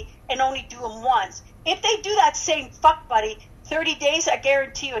buddy and only do them once. If they do that same fuck buddy 30 days, I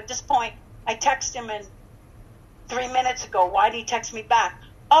guarantee you at this point, I text him in 3 minutes ago. Why did he text me back?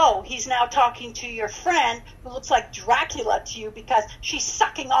 Oh, he's now talking to your friend who looks like Dracula to you because she's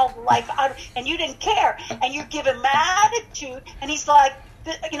sucking all the life out of, and you didn't care. And you give him attitude, and he's like,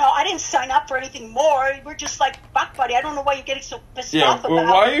 I didn't sign up for anything more. We're just like fuck buddy. I don't know why you're getting so pissed off about it.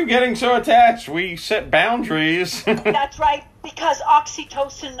 Why are you getting so attached? We set boundaries. That's right, because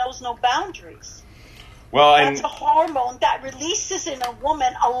oxytocin knows no boundaries. Well, that's a hormone that releases in a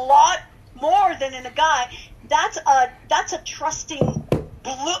woman a lot more than in a guy. That's a trusting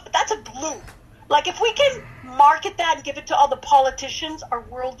blue. That's a blue. Like, if we can market that and give it to all the politicians, our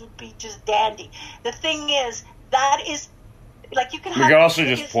world would be just dandy. The thing is, that is, like, you can have... We could also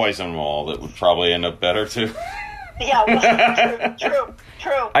just poison them all. That would probably end up better, too. Yeah, well,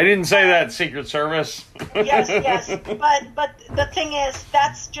 true. I didn't say that, Secret Service. Yes. But the thing is,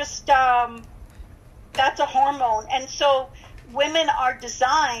 that's just, that's a hormone. And so women are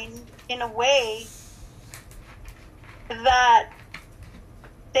designed in a way that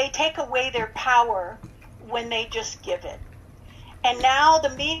they take away their power when they just give it. And now the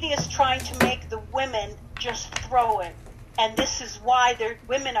media is trying to make the women just throw it. And this is why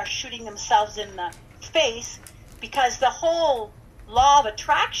women are shooting themselves in the face, because the whole law of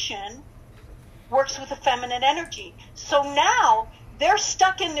attraction works with the feminine energy. So now they're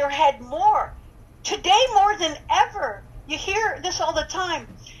stuck in their head more. Today more than ever. You hear this all the time.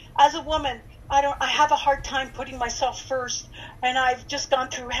 As a woman, I have a hard time putting myself first, and I've just gone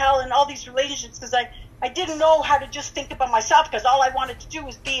through hell in all these relationships because I didn't know how to just think about myself, because all I wanted to do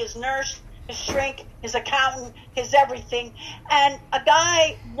was be his nurse, his shrink, his accountant, his everything. And a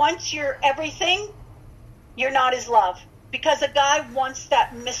guy, once you're everything, you're not his love. Because a guy wants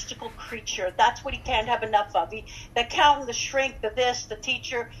that mystical creature. That's what he can't have enough of. The accountant, the shrink, the this, the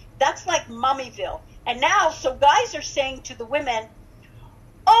teacher, that's like Mummyville. And now, so guys are saying to the women,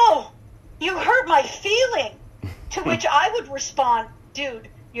 oh, you hurt my feeling. To which I would respond, dude,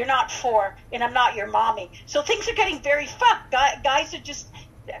 you're not 4, and I'm not your mommy. So things are getting very fucked. Guys are just,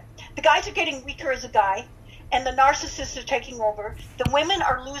 the guys are getting weaker as a guy, and the narcissists are taking over. The women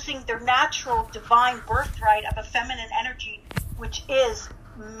are losing their natural divine birthright of a feminine energy, which is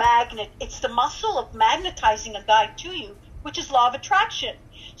magnet. It's the muscle of magnetizing a guy to you, which is law of attraction.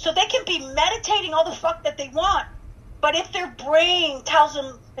 So they can be meditating all the fuck that they want, but if their brain tells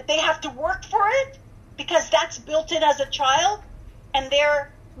them that they have to work for it, because that's built in as a child, and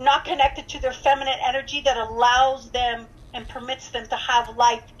they're not connected to their feminine energy that allows them and permits them to have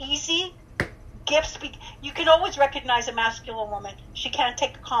life easy, gifts. You can always recognize a masculine woman. She can't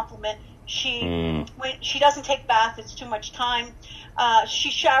take a compliment. When she doesn't take bath, it's too much time. She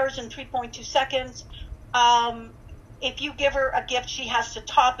showers in 3.2 seconds. If you give her a gift, she has to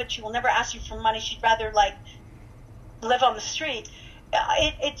top it. She will never ask you for money. She'd rather live on the street.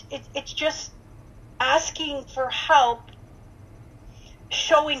 It's just asking for help.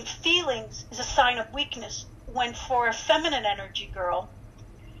 Showing feelings is a sign of weakness. When for a feminine energy girl,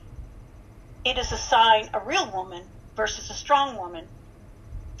 it is a sign, a real woman versus a strong woman.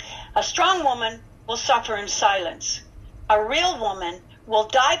 A strong woman will suffer in silence. A real woman will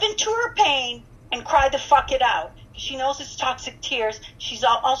dive into her pain and cry the fuck it out. She knows it's toxic tears.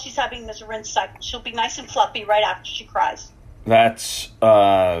 All she's having is a rinse cycle. She'll be nice and fluffy right after she cries. That's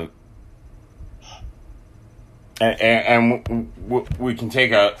and we can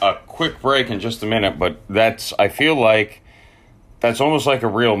take a quick break in just a minute, but I feel like that's almost like a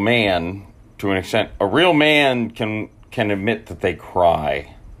real man to an extent. A real man can admit that they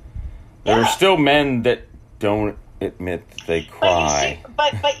cry. There are still men that don't admit that they cry.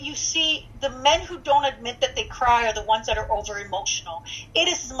 But you see, the men who don't admit that they cry are the ones that are over emotional. It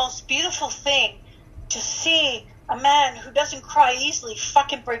is the most beautiful thing to see a man who doesn't cry easily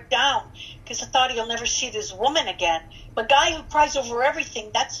fucking break down because he thought he'll never see this woman again. But a guy who cries over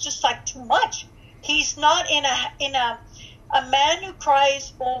everything, that's just like too much. He's not in a man who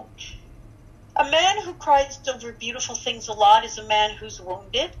cries. Well, a man who cries over beautiful things a lot is a man who's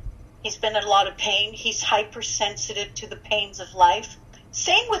wounded. He's been in a lot of pain. He's hypersensitive to the pains of life.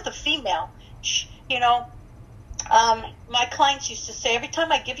 Same with a female. My clients used to say, every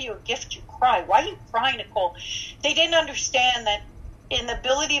time I give you a gift, you cry. Why are you crying, Nichole? They didn't understand that in the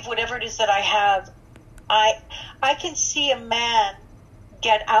ability of whatever it is that I have, I can see a man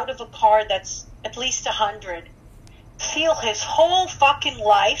get out of a car that's at least 100, feel his whole fucking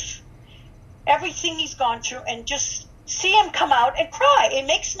life, everything he's gone through, and just see him come out and cry. It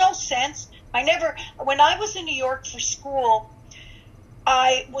makes no sense. When I was in New York for school,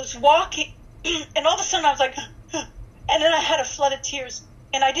 I was walking, and all of a sudden I was like, and then I had a flood of tears,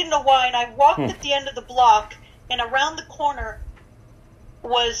 and I didn't know why, and I walked at the end of the block, and around the corner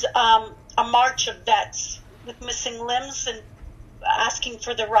was a march of vets with missing limbs and asking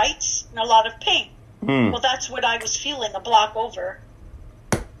for their rights and a lot of pain. Well, that's what I was feeling a block over.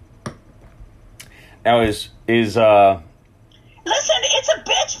 Now Listen, it's a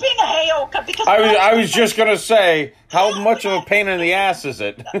bitch being a heyoka because I was just gonna say, how much of a pain in the ass is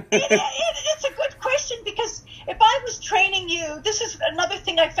it? It's a good question, because if I was training you, this is another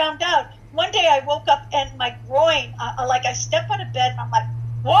thing I found out. One day I woke up and my groin, I stepped out of bed and I'm like,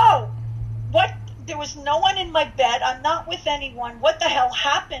 whoa, what? There was no one in my bed. I'm not with anyone. What the hell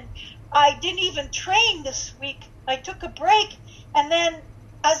happened? I didn't even train this week. I took a break, and then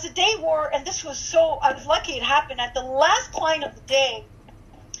as the day wore, and I was lucky it happened at the last client of the day,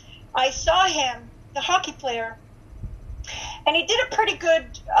 I saw him, the hockey player, and he did a pretty good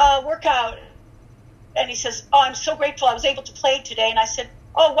workout, and he says, oh, I'm so grateful I was able to play today. And I said,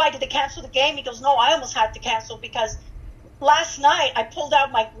 oh, why, did they cancel the game? He goes, no, I almost had to cancel because last night I pulled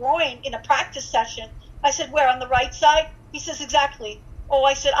out my groin in a practice session. I said, where, on the right side? He says, exactly. Oh,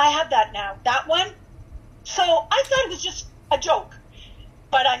 I said, I have that now. That one? So I thought it was just a joke.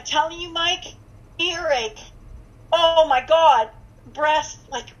 But I'm telling you, Mike, earache, oh my God, breast,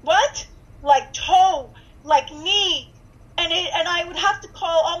 like what? Like toe, like knee. And I would have to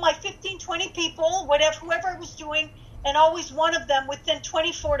call all my 15, 20 people, whoever I was doing, and always one of them within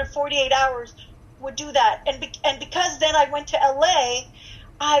 24 to 48 hours would do that. And because then I went to LA,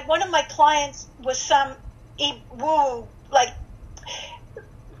 one of my clients was some like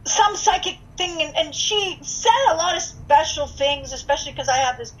some psychic thing, and she said a lot of special things, especially because I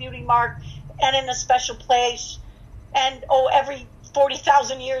have this beauty mark and in a special place, and every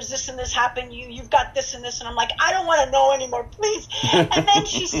 40,000 years this and this happened, you've got this and this, and I'm like, I don't want to know anymore, please. And then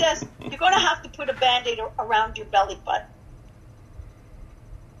she says, you're going to have to put a Band-Aid around your belly button.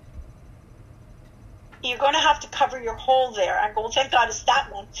 You're going to have to cover your hole there. I go, thank God it's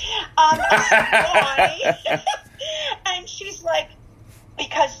that one. I said, why? And she's like,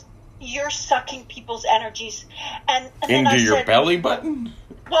 because you're sucking people's energies. And then into your belly button?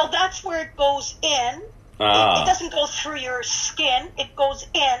 Well, that's where it goes in. It doesn't go through your skin. It goes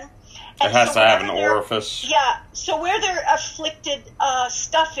in. And it has to have an orifice. Yeah. So where their afflicted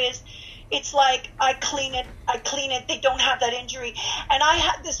stuff is, it's like I clean it. They don't have that injury. And I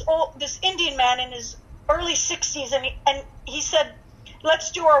had this Indian man in his early 60s, and he said,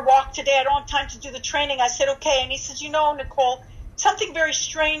 let's do our walk today. I don't have time to do the training. I said, okay. And he says, Nichole, something very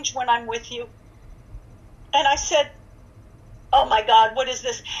strange when I'm with you. And I said, oh my God, what is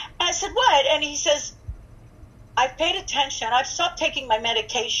this? And I said, what? And he says, I've paid attention. I've stopped taking my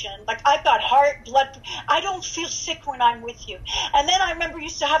medication. Like, I've got heart, blood. I don't feel sick when I'm with you. And then I remember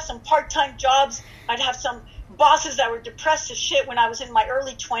used to have some part-time jobs. I'd have some bosses that were depressed as shit when I was in my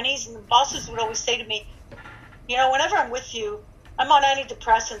early 20s. And the bosses would always say to me, whenever I'm with you, I'm on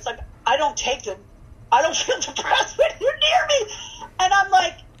antidepressants. Like, I don't take them. I don't feel depressed when you're near me. And I'm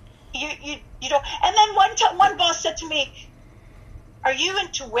like, you don't. And then one boss said to me, are you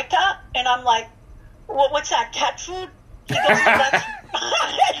into Wicca? And I'm like, well, what's that, cat food? He goes, no, that's...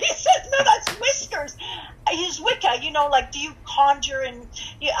 He says, no, that's whiskers. He's Wicca, like, do you conjure? And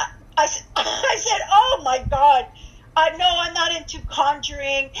I said, oh my God. No, I'm not into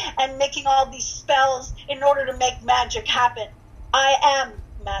conjuring and making all these spells in order to make magic happen. I am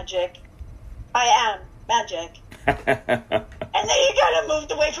magic. I am magic. And then he kind of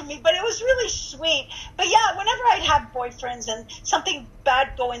moved away from me, but it was really sweet. But yeah, whenever I'd have boyfriends and something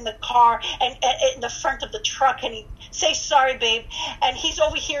bad go in the car and in the front of the truck, and he'd say, sorry, babe, and he's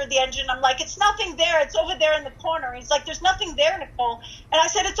over here at the engine, I'm like, it's nothing there, it's over there in the corner. He's like, there's nothing there, Nichole. And I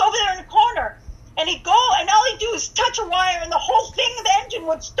said, it's over there in the corner. And he'd go, and all he'd do is touch a wire, and the whole thing, the engine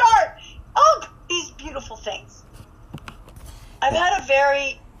would start. Oh, these beautiful things. I've had a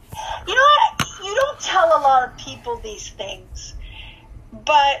very... You know what? You don't tell a lot of people these things.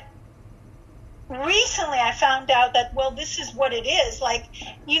 But recently I found out that, well, this is what it is. Like,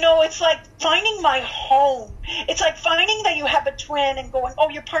 it's like finding my home. It's like finding that you have a twin and going, oh,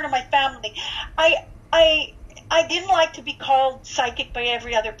 you're part of my family. I didn't like to be called psychic by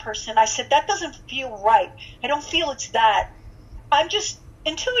every other person. I said, that doesn't feel right. I don't feel it's that. I'm just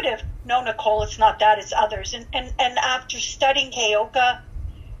intuitive. No, Nichole, it's not that. It's others. And after studying Heyoka,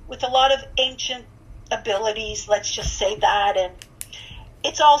 with a lot of ancient abilities, let's just say that. And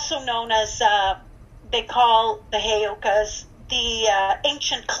it's also known as, they call the Heyokas the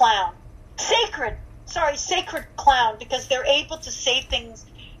ancient clown. Sacred clown, because they're able to say things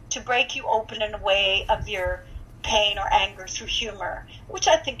to break you open in a way of your pain or anger through humor, which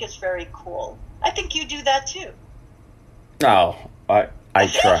I think is very cool. I think you do that too. Oh, I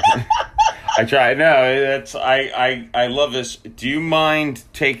try. I try. No, I love this. Do you mind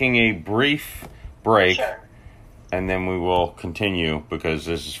taking a brief break? Sure. And then we will continue because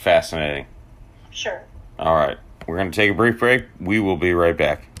this is fascinating. Sure. All right. We're going to take a brief break. We will be right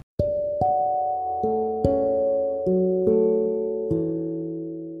back.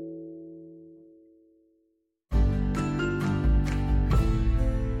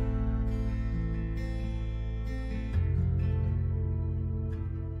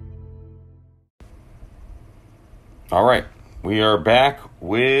 All right, we are back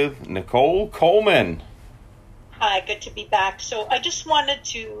with Nichole Kolman. Hi, good to be back. So I just wanted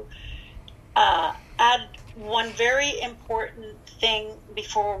to add one very important thing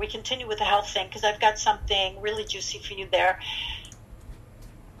before we continue with the health thing, because I've got something really juicy for you there.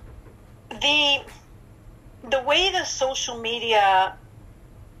 The way the social media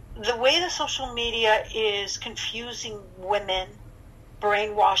is confusing women,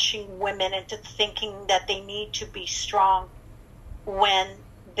 brainwashing women into thinking that they need to be strong when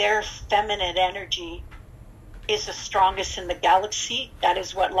their feminine energy is the strongest in the galaxy. That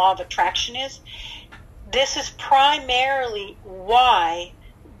is what law of attraction is. This is primarily why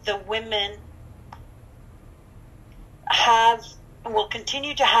the women have and will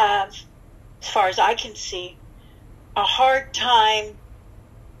continue to have, as far as I can see, a hard time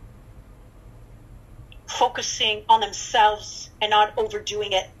focusing on themselves and not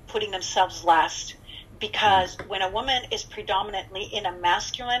overdoing it, putting themselves last. Because when a woman is predominantly in a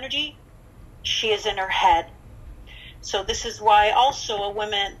masculine energy, she is in her head. So this is why also a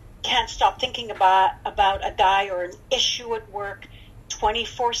woman can't stop thinking about a guy or an issue at work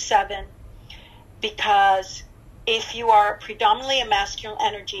 24/7, because if you are predominantly a masculine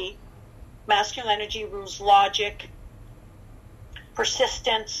energy rules logic,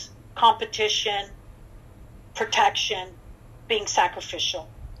 persistence, competition, protection, being sacrificial.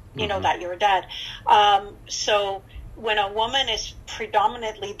 You know that you're a dad. So when a woman is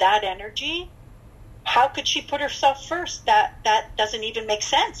predominantly that energy, how could she put herself first? That doesn't even make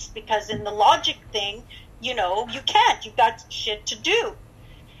sense, because in the logic thing, you can't. You've got shit to do.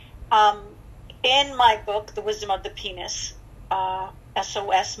 In my book, The Wisdom of the Penis,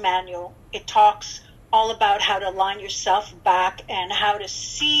 SOS manual, it talks all about how to line yourself back and how to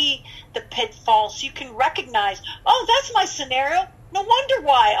see the pitfalls. You can recognize, oh, that's my scenario. No wonder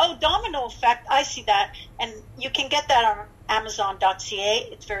why. Oh, domino effect. I see that. And you can get that on Amazon.ca.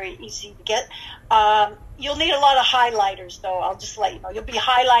 It's very easy to get. You'll need a lot of highlighters, though. I'll just let you know. You'll be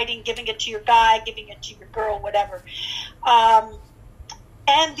highlighting, giving it to your guy, giving it to your girl, whatever.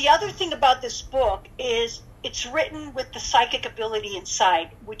 And the other thing about this book is it's written with the psychic ability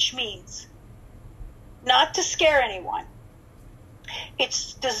inside, which means not to scare anyone.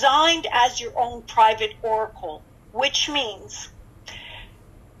 It's designed as your own private oracle, which means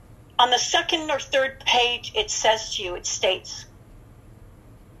on the second or third page, it says to you, it states,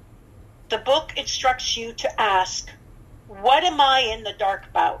 the book instructs you to ask, what am I in the dark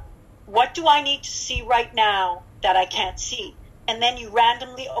about? What do I need to see right now that I can't see? And then you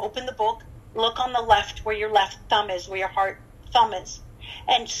randomly open the book, look on the left where your left thumb is, where your heart thumb is,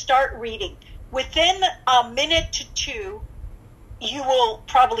 and start reading. Within a minute to two, you will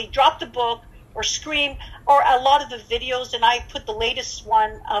probably drop the book or scream, or a lot of the videos, and I put the latest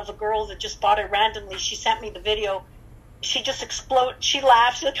one of a girl that just bought it randomly. She sent me the video. She just exploded. She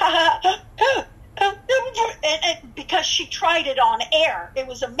laughed. She's like, ha, ha, ha, ha, and because she tried it on air. It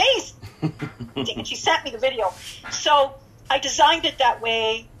was amazing. And she sent me the video. So I designed it that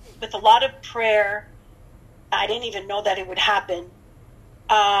way with a lot of prayer. I didn't even know that it would happen.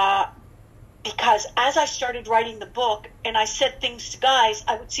 Because as I started writing the book and I said things to guys,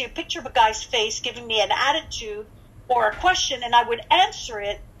 I would see a picture of a guy's face giving me an attitude or a question, and I would answer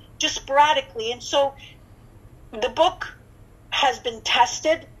it just sporadically. And so the book has been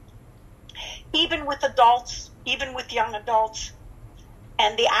tested, even with adults, even with young adults,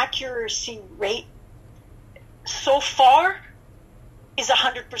 and the accuracy rate so far is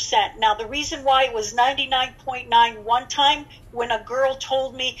 100%. Now, the reason why it was 99.9 one time, when a girl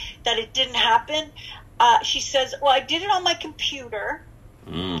told me that it didn't happen, she says, well, I did it on my computer.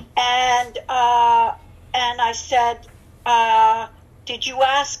 And I said, did you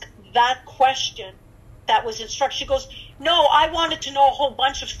ask that question that was instructed? She goes, no, I wanted to know a whole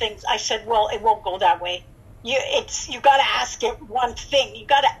bunch of things. I said, well, it won't go that way. You got to ask it one thing. You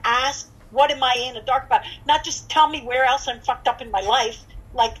got to ask, what am I in the dark about? Not just tell me where else I'm fucked up in my life.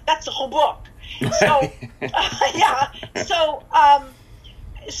 Like, that's the whole book. So, yeah.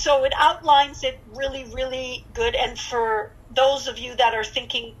 So it outlines it really, really good. And for those of you that are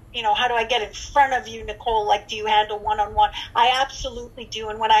thinking, how do I get in front of you, Nichole? Like, do you handle one-on-one? I absolutely do.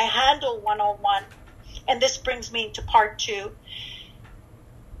 And when I handle one-on-one, and this brings me to part 2,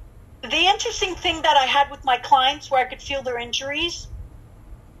 the interesting thing that I had with my clients where I could feel their injuries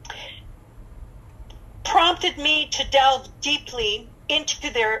prompted me to delve deeply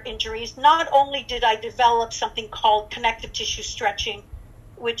into their injuries. Not only did I develop something called connective tissue stretching,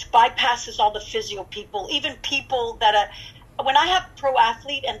 which bypasses all the physio people, even people that when I have a pro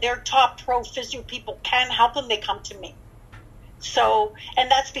athlete and their top pro physio people can help them, they come to me. So, and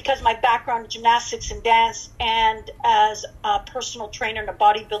that's because my background in gymnastics and dance, and as a personal trainer in a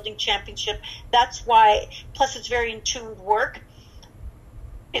bodybuilding championship, that's why, plus it's very in tuned work.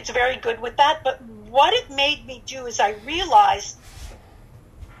 It's very good with that. But what it made me do is I realized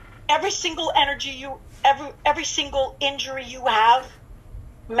every single every single injury you have,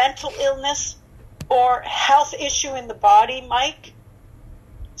 mental illness or health issue in the body, Mike,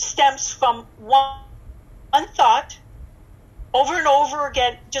 stems from one thought over and over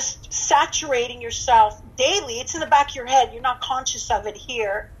again, just saturating yourself daily. It's in the back of your head. You're not conscious of it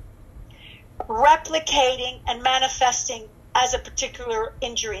here. Replicating and manifesting as a particular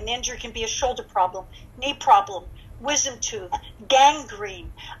injury. And the injury can be a shoulder problem, knee problem, wisdom tooth,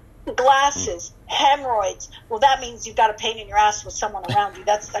 gangrene, glasses, hemorrhoids. Well, that means you've got a pain in your ass with someone around you.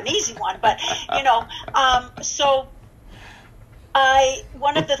 That's an easy one. But, so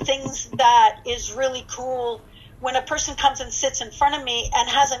one of the things that is really cool when a person comes and sits in front of me and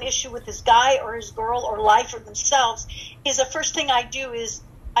has an issue with his guy or his girl or life or themselves is the first thing I do is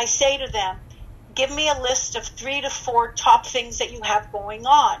I say to them, give me a list of 3 to 4 top things that you have going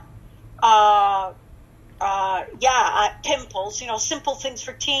on. Pimples, simple things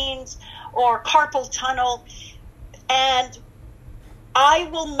for teens, or carpal tunnel, and I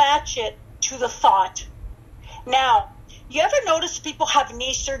will match it to the thought. Now, you ever notice people have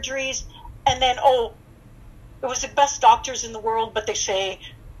knee surgeries and then, it was the best doctors in the world, but they say,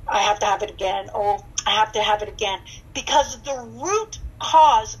 I have to have it again. Oh, I have to have it again. Because the root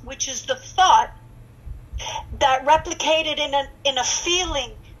cause, which is the thought that replicated in a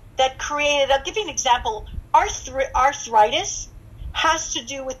feeling that created, I'll give you an example. Arthritis has to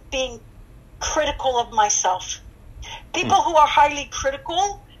do with being critical of myself. People who are highly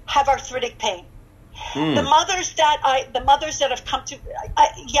critical have arthritic pain. The mothers that have come to,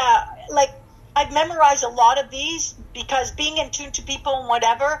 I've memorized a lot of these because being in tune to people and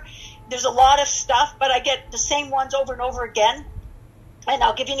whatever, there's a lot of stuff, but I get the same ones over and over again. And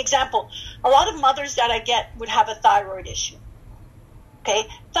I'll give you an example. A lot of mothers that I get would have a thyroid issue. Okay?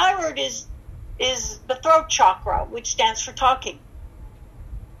 Thyroid is the throat chakra, which stands for talking.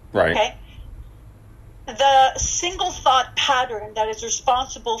 Right. Okay? The single thought pattern that is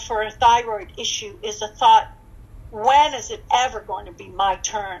responsible for a thyroid issue is the thought, when is it ever going to be my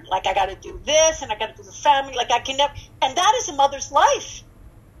turn? Like, I got to do this, and I got to do the family. Like, I can never. And that is a mother's life.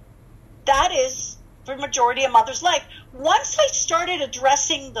 That is, for the majority, a mother's life. Once I started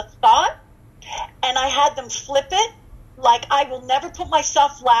addressing the thought, and I had them flip it, like, I will never put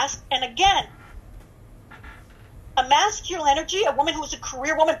myself last. And again, a masculine energy, a woman who is a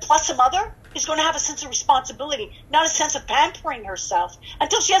career woman plus a mother, is going to have a sense of responsibility, not a sense of pampering herself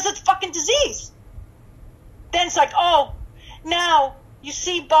until she has a fucking disease. Then it's like, now, you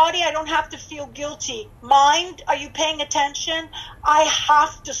see, body, I don't have to feel guilty. Mind, are you paying attention? I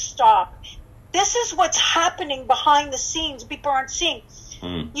have to stop. This is what's happening behind the scenes people aren't seeing.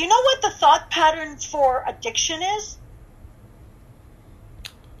 You know what the thought pattern for addiction is?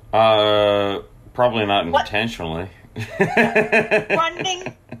 Probably not intentionally.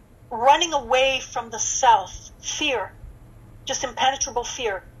 Running away from the self, fear, just impenetrable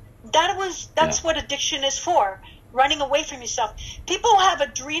fear. That's what addiction is for. Running away from yourself. People who have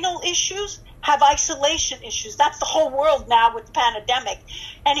adrenal issues have isolation issues. That's the whole world now with the pandemic.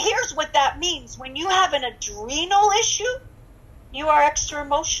 And here's what that means. When you have an adrenal issue, you are extra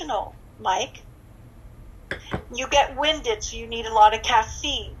emotional, Mike. You get winded, so you need a lot of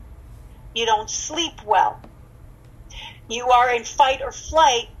caffeine. You don't sleep well. You are in fight or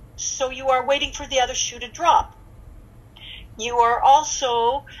flight, so you are waiting for the other shoe to drop. You are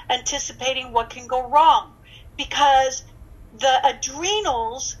also anticipating what can go wrong, because the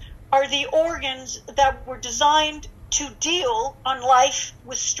adrenals are the organs that were designed to deal on life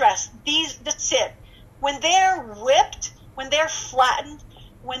with stress. That's it. When they're whipped, when they're flattened,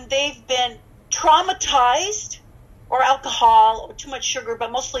 when they've been traumatized, or alcohol, or too much sugar,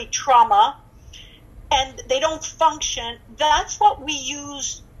 but mostly trauma, and they don't function, that's what we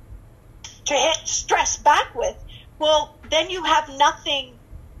use to hit stress back with. Well, then you have nothing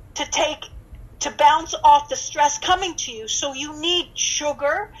to bounce off the stress coming to you. So you need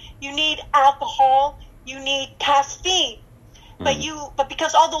sugar, you need alcohol, you need caffeine. But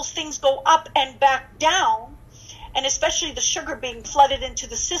because all those things go up and back down, and especially the sugar being flooded into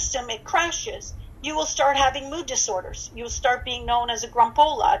the system, it crashes. You will start having mood disorders. You will start being known as a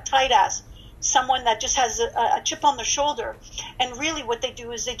grumpola, a tight ass, someone that just has a chip on their shoulder. And really what they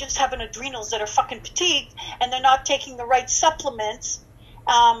do is they just have an adrenals that are fucking fatigued, and they're not taking the right supplements,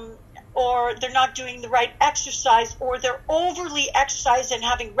 or they're not doing the right exercise, or they're overly exercised and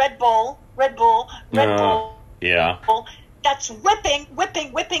having Red Bull. Yeah. That's whipping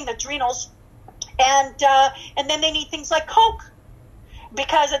the adrenals. And then they need things like Coke,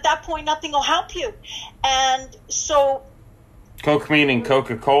 because at that point nothing will help you. And so, Coke meaning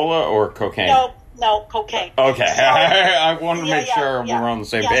Coca-Cola or cocaine? No, cocaine. Okay, so, I wanted to make sure we're on the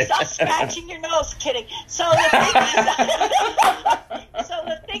same page. Stop scratching your nose, kidding. So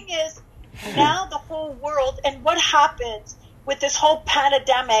the thing is, now the whole world, and what happens with this whole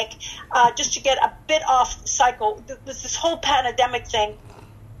pandemic, just to get a bit off cycle, this whole pandemic thing,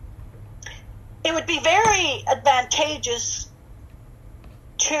 it would be very advantageous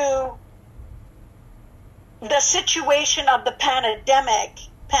to the situation of the pandemic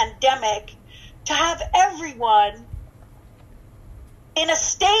to have everyone in a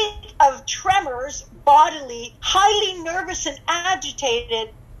state of tremors, bodily, highly nervous and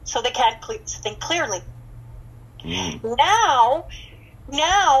agitated, so they can't think clearly. Now,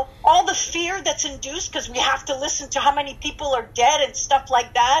 all the fear that's induced, because we have to listen to how many people are dead and stuff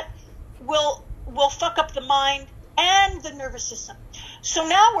like that, will fuck up the mind and the nervous system. So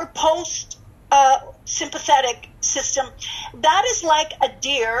now we're post sympathetic system. That is like a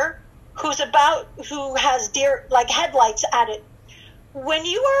deer who has deer like headlights at it. When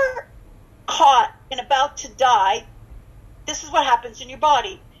you are caught and about to die, this is what happens in your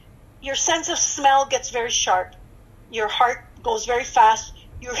body. Your sense of smell gets very sharp. Your heart goes very fast.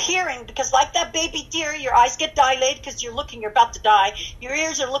 Your hearing, because like that baby deer, your eyes get dilated because you're about to die. Your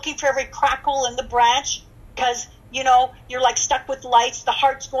ears are looking for every crackle in the branch because, you're like stuck with lights. The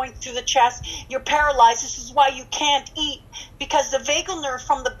heart's going through the chest. You're paralyzed. This is why you can't eat, because the vagal nerve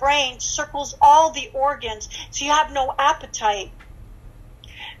from the brain circles all the organs, so you have no appetite.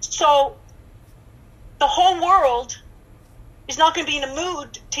 So the whole world is not going to be in a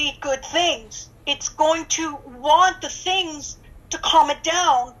mood to eat good things. It's going to want the things to calm it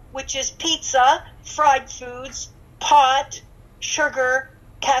down, which is pizza, fried foods, pot, sugar,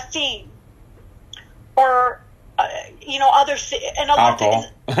 caffeine, or other alcohol.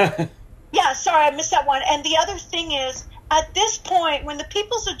 Yeah, sorry, I missed that one. And the other thing is, at this point, when the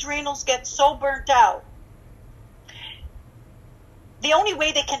people's adrenals get so burnt out, the only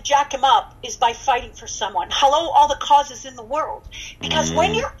way they can jack him up is by fighting for someone. Hello, all the causes in the world. Because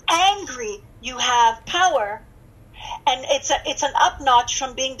when you're angry, you have power, and it's an up notch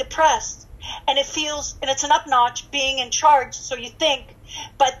from being depressed. And it's an up notch being in charge, so you think.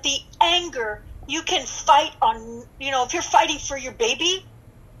 But the anger, you can fight on, if you're fighting for your baby,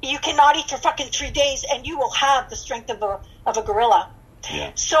 you cannot eat for fucking 3 days, and you will have the strength of a gorilla.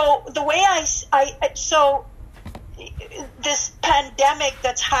 Yeah. So the way so this pandemic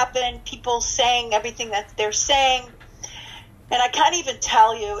that's happened, people saying everything that they're saying, and I can't even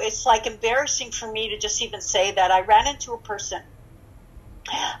tell you, it's like embarrassing for me to just even say that. I ran into a person.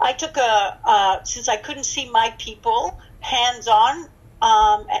 I took since I couldn't see my people hands-on,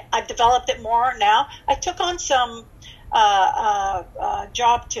 I've developed it more now. I took on some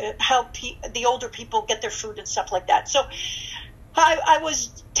job to help the older people get their food and stuff like that. So I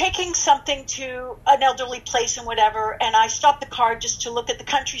was taking something to an elderly place and whatever, and I stopped the car just to look at the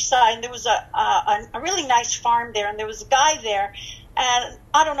countryside, and there was a really nice farm there, and there was a guy there, and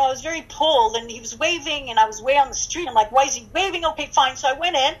I don't know, I was very pulled, and he was waving, and I was way on the street. I'm like, why is he waving? Okay, fine. So I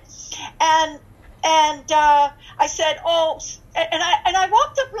went in, and I said, and I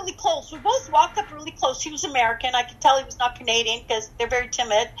walked up really close. We both walked up really close. He was American. I could tell he was not Canadian because they're very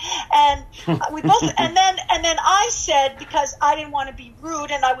timid. And we both, and then I said, because I didn't want to be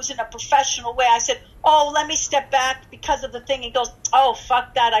rude and I was in a professional way, I said, let me step back because of the thing. He goes,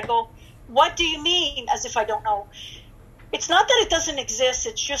 fuck that. I go, what do you mean? As if I don't know. It's not that it doesn't exist.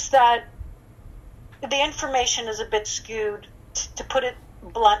 It's just that the information is a bit skewed, to put it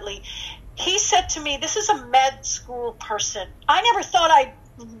bluntly. He said to me, this is a med school person. I never thought I'd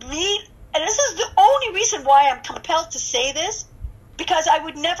read, and this is the only reason why I'm compelled to say this, because I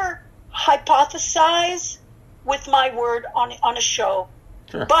would never hypothesize with my word on a show.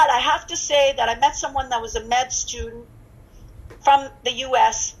 Sure. But I have to say that I met someone that was a med student from the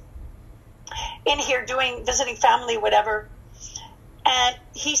U.S. in here visiting family, whatever. And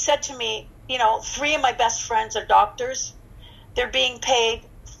he said to me, 3 of my best friends are doctors. They're being paid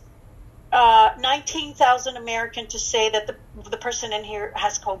 19,000 American to say that the person in here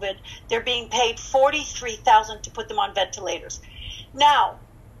has COVID. They're being paid 43,000 to put them on ventilators. Now,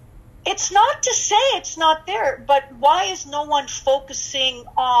 it's not to say it's not there, but why is no one focusing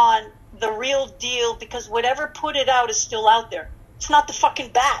on the real deal? Because whatever put it out is still out there. It's not the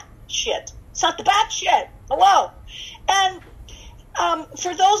fucking bat shit. It's not the bat shit. Hello. And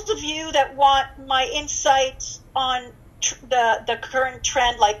for those of you that want my insights on the current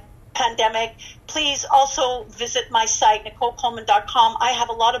trend, like pandemic, please also visit my site, NicholeKolman.com. I have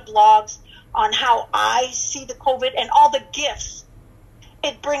a lot of blogs on how I see the COVID and all the gifts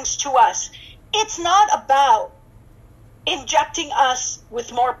it brings to us. It's not about injecting us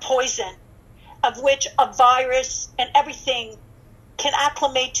with more poison, of which a virus and everything can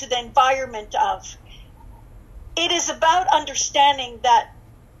acclimate to the environment of. It is about understanding that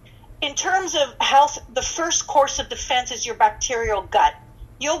in terms of health, the first course of defense is your bacterial gut.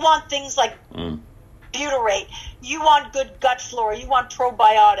 You'll want things like butyrate. You want good gut flora. You want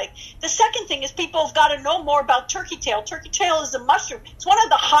probiotic. The second thing is people have got to know more about turkey tail. Turkey tail is a mushroom. It's one of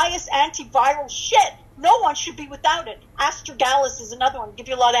the highest antiviral shit. No one should be without it. Astragalus is another one. Give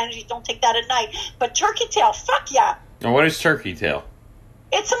you a lot of energy. Don't take that at night. But turkey tail, fuck yeah. Now, what is turkey tail?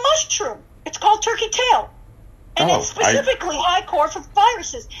 It's a mushroom. It's called turkey tail. And it's specifically high core for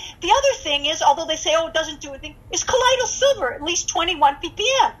viruses. The other thing is, although they say, it doesn't do anything, is colloidal silver, at least 21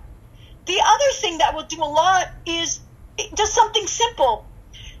 ppm. The other thing that will do a lot is it does something simple.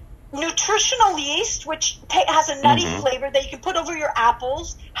 Nutritional yeast, which has a nutty flavor that you can put over your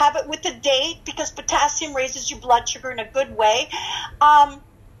apples, have it with a date because potassium raises your blood sugar in a good way. And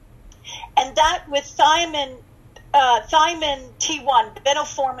that with thiamine T1,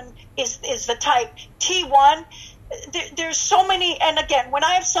 metformin is the type. T1, there's so many, and again, when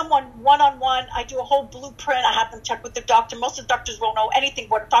I have someone one-on-one, I do a whole blueprint. I have them check with the doctor. Most of the doctors won't know anything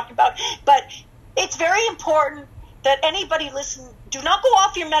what I'm talking about, but it's very important that anybody listen. Do not go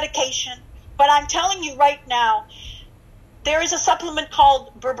off your medication, but I'm telling you right now, there is a supplement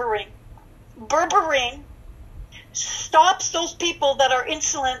called berberine. Berberine stops those people that are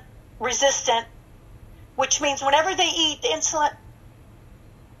insulin resistant, which means whenever they eat the insulin,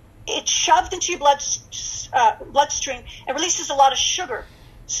 it's shoved into your bloodstream and releases a lot of sugar.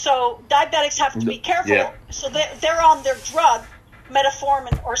 So diabetics have to be careful. Yeah. So they're on their drug,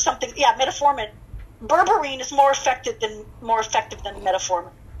 metformin or something. Yeah, metformin. Berberine is more effective than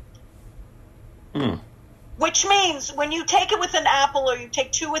metformin. Which means when you take it with an apple or you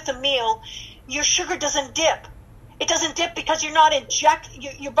take 2 with a meal, your sugar doesn't dip. It doesn't dip because you're not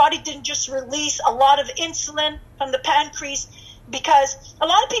your body didn't just release a lot of insulin from the pancreas, because a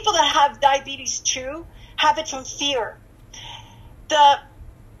lot of people that have diabetes too have it from fear. The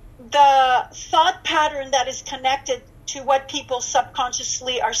thought pattern that is connected to what people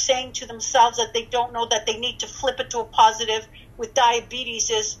subconsciously are saying to themselves that they don't know that they need to flip it to a positive with diabetes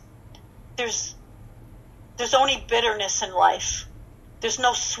is there's only bitterness in life. There's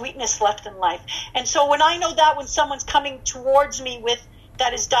no sweetness left in life. And so when I know that when someone's coming towards me with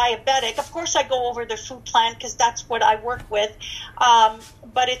that is diabetic, of course I go over their food plan because that's what I work with.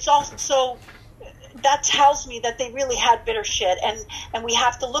 But it's also, that tells me that they really had bitter shit. And we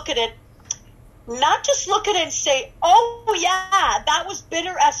have to look at it, not just look at it and say, oh yeah, that was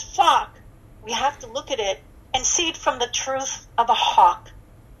bitter as fuck. We have to look at it and see it from the truth of a hawk.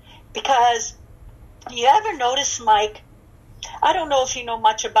 Because you ever notice, Mike, I don't know if you know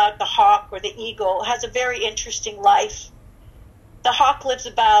much about the hawk or the eagle. It has a very interesting life. The hawk lives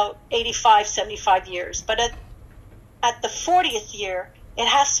about 85, 75 years. But at the 40th year, it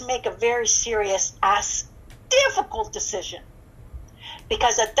has to make a very serious, difficult decision.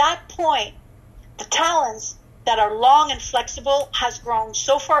 Because at that point, the talons that are long and flexible has grown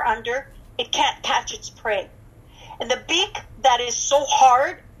so far under, it can't catch its prey. And the beak that is so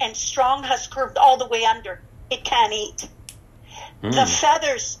hard and strong has curved all the way under. It can't eat. The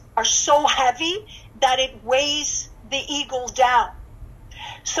feathers are so heavy that it weighs the eagle down.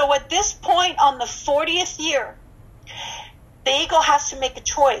 So at this point on the 40th year, the eagle has to make a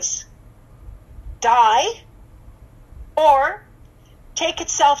choice. Die or take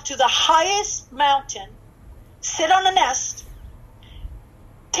itself to the highest mountain, sit on a nest,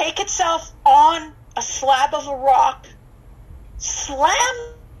 take itself on a slab of a rock,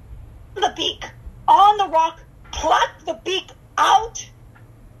 slam the beak on the rock, pluck the beak out.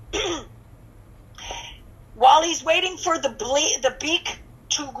 While he's waiting for the beak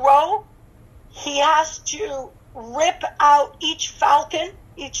to grow, he has to rip out each falcon,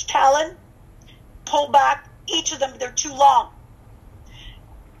 each talon, pull back each of them. They're too long.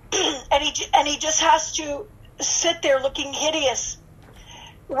 and he just has to sit there looking hideous.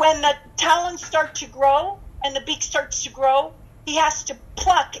 When the talons start to grow and the beak starts to grow, he has to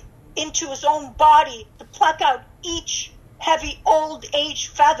pluck into his own body to pluck out each heavy old age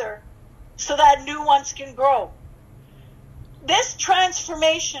feather so that new ones can grow. This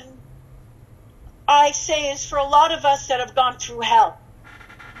transformation, I say, is for a lot of us that have gone through hell.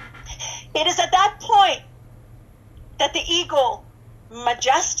 It is at that point that the eagle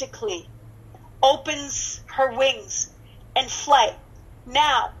majestically opens her wings and flight.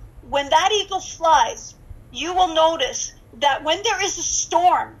 Now, when that eagle flies, you will notice that when there is a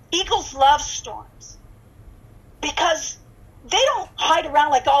storm, eagles love storms because they don't hide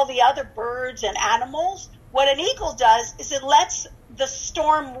around like all the other birds and animals. What an eagle does is it lets the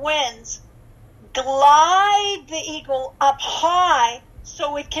storm winds glide the eagle up high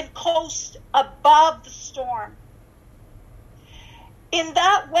so it can coast above the storm. In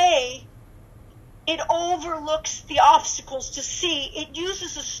that way, it overlooks the obstacles to see. It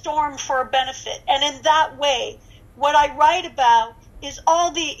uses a storm for a benefit. And in that way, what I write about is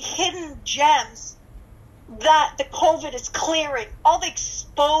all the hidden gems that the COVID is clearing, all the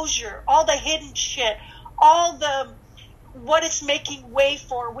exposure, all the hidden shit, all the what it's making way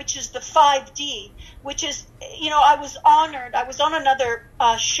for, which is the 5D, which is, I was honored. I was on another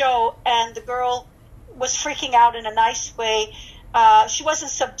show, and the girl was freaking out in a nice way. She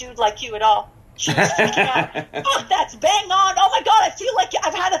wasn't subdued like you at all. She was freaking out. Oh, that's bang on. Oh my God, I feel like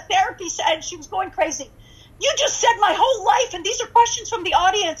I've had a therapy session. And she was going crazy. You just said my whole life, and these are questions from the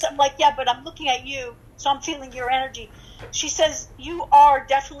audience. I'm like, yeah, but I'm looking at you, so I'm feeling your energy. She says, you are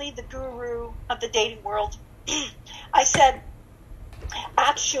definitely the guru of the dating world. I said,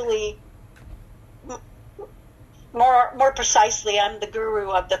 actually, more precisely, I'm the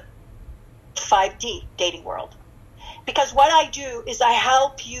guru of the 5D dating world. Because what I do is I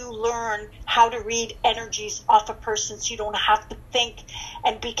help you learn how to read energies off a person so you don't have to think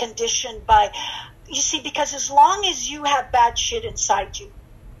and be conditioned by, you see, because as long as you have bad shit inside you,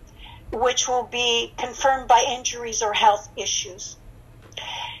 which will be confirmed by injuries or health issues,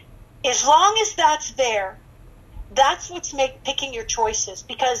 as long as that's there, that's what's picking your choices,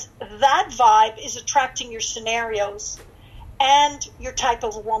 because that vibe is attracting your scenarios and your type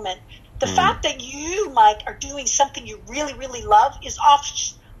of woman. The fact that you, Mike, are doing something you really, really love is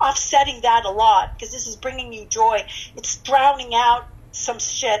offsetting that a lot, because this is bringing you joy. It's drowning out some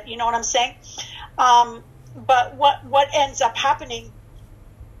shit. You know what I'm saying? But what ends up happening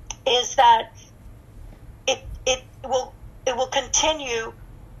is that it will continue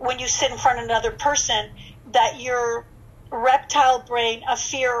when you sit in front of another person, that your reptile brain of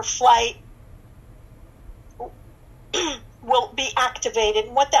fear or flight will be activated.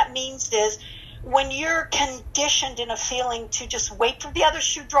 And what that means is, when you're conditioned in a feeling to just wait for the other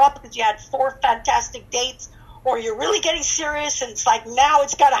shoe drop because you had 4 fantastic dates, or you're really getting serious and it's like, now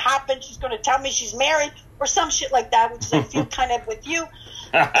it's got to happen, she's going to tell me she's married, or some shit like that, which is I feel kind of with you.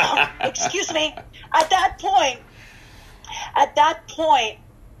 Excuse me. At that point,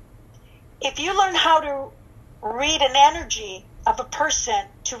 if you learn how to read an energy of a person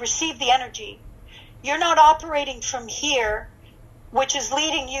to receive the energy, you're not operating from here, which is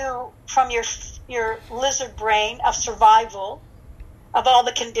leading you from your lizard brain of survival, of all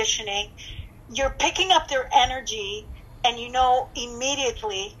the conditioning. You're picking up their energy, and you know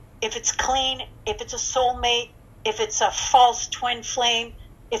immediately if it's clean, if it's a soulmate, if it's a false twin flame,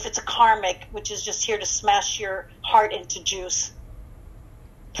 if it's a karmic, which is just here to smash your heart into juice.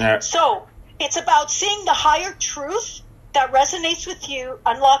 So it's about seeing the higher truth that resonates with you,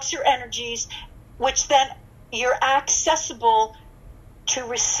 unlocks your energies, which then you're accessible to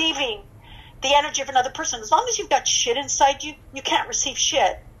receiving the energy of another person. As long as you've got shit inside you, you can't receive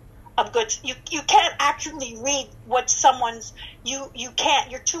shit of goods. You can't actually read what someone's, you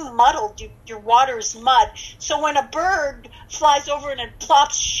can't, you're too muddled. Your water is mud. So when a bird flies over and it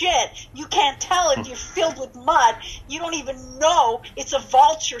plops shit, you can't tell if you're filled with mud. You don't even know it's a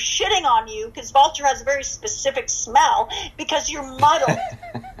vulture shitting on you, because vulture has a very specific smell, because you're muddled.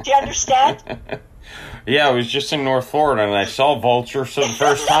 Do you understand? Yeah, I was just in North Florida and I saw vultures for the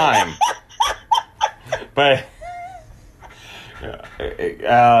first time. But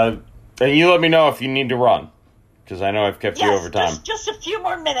and you let me know if you need to run, because I know I've kept you over time. Just a few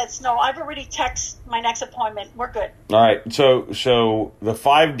more minutes. No, I've already texted my next appointment. We're good. All right. So the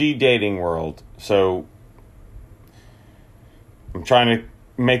 5D dating world. So I'm trying to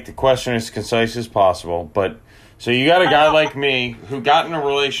make the question as concise as possible. But so you got a guy like me who got in a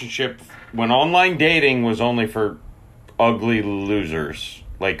relationship when online dating was only for ugly losers,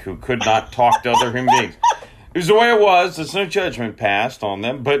 like who could not talk to other human beings. It was the way it was. There's no judgment passed on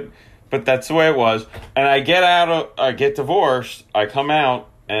them, but that's the way it was. And I get divorced. I come out,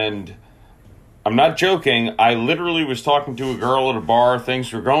 and I'm not joking. I literally was talking to a girl at a bar.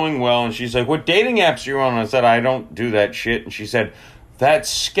 Things were going well, and she's like, "What dating apps are you on?" I said, "I don't do that shit." And she said, "That's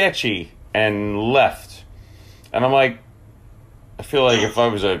sketchy," and left. And I'm like, I feel like if I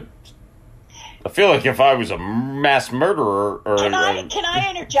was a mass murderer, or can I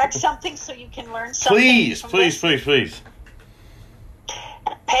interject something so you can learn something? Please.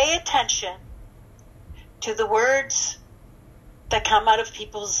 Pay attention to the words that come out of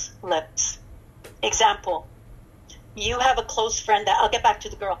people's lips. Example: you have a close friend that, I'll get back to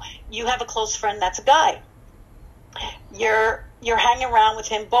the girl. You have a close friend that's a guy. You're hanging around with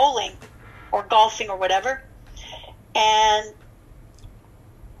him bowling or golfing or whatever, and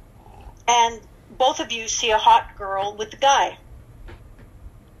both of you see a hot girl with the guy.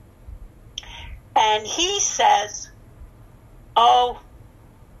 And he says, "Oh,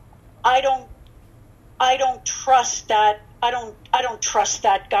 I don't trust that. I don't trust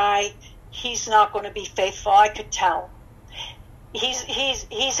that guy. He's not going to be faithful. I could tell. He's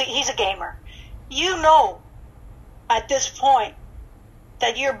a gamer." You know at this point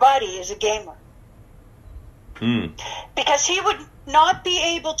that your buddy is a gamer. Because he would not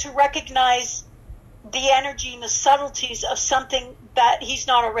be able to recognize the energy and the subtleties of something that he's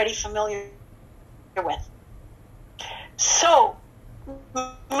not already familiar with. So,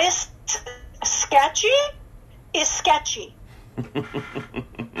 Miss Sketchy is sketchy.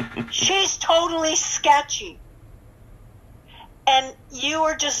 She's totally sketchy. And you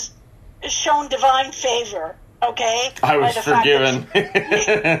were just shown divine favor, okay? I was forgiven.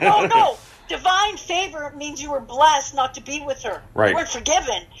 No. Divine favor means you were blessed not to be with her. Right. You weren't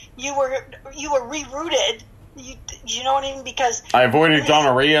forgiven. You were rerouted. You know what I mean? Because I avoided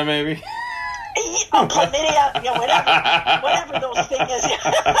gonorrhea, maybe. Chlamydia, whatever those things is.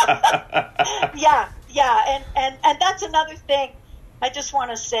 Yeah, and that's another thing. I just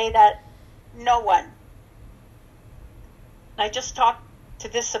want to say that no one. I just talked to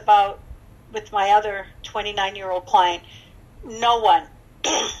this about with my other 29-year-old client. No one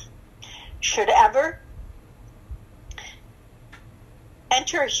should ever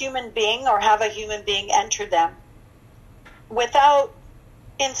enter a human being or have a human being enter them without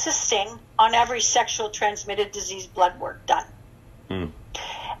insisting on every sexual transmitted disease blood work done.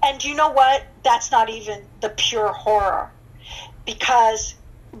 And you know what? That's not even the pure horror, because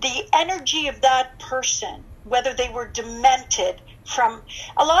the energy of that person, whether they were demented from,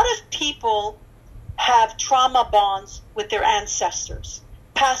 a lot of people have trauma bonds with their ancestors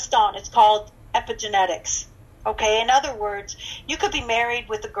passed on. It's called epigenetics. Okay, in other words, you could be married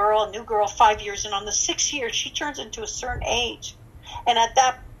with a new girl, 5 years, and on the 6th year, she turns into a certain age. And at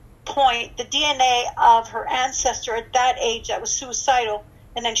that point, the DNA of her ancestor at that age that was suicidal,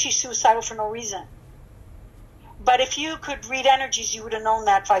 and then she's suicidal for no reason. But if you could read energies, you would have known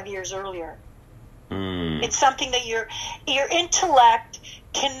that 5 years earlier. It's something that your intellect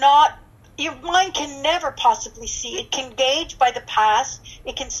cannot, your mind can never possibly see. It can gauge by the past.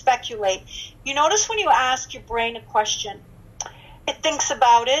 It can speculate. You notice when you ask your brain a question, it thinks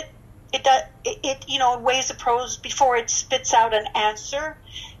about it. It weighs the pros before it spits out an answer.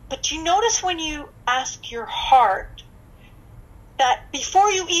 But you notice when you ask your heart that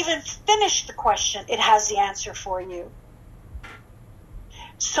before you even finish the question, it has the answer for you.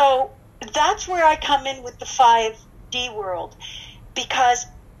 So that's where I come in with the 5D world, because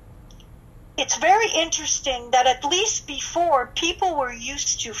it's very interesting that at least before, people were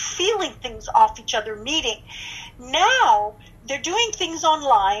used to feeling things off each other, meeting. Now they're doing things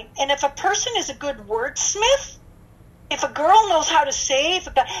online, and if a person is a good wordsmith, if a girl knows how to say,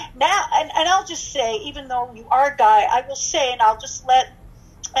 and I'll just say, even though you are a guy, I will say, and I'll just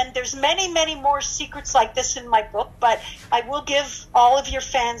and there's many, many more secrets like this in my book, but I will give all of your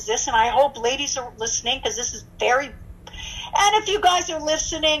fans this, and I hope ladies are listening, because this is very, and if you guys are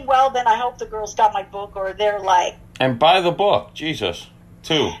listening, well, then I hope the girls got my book, or they're like... And buy the book, Jesus,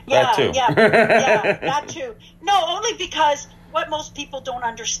 too. That too. Yeah, that too. No, only because what most people don't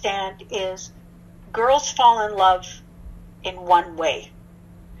understand is girls fall in love in one way.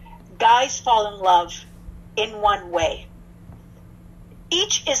 Guys fall in love in one way.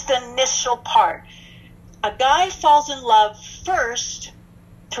 Each is the initial part. A guy falls in love first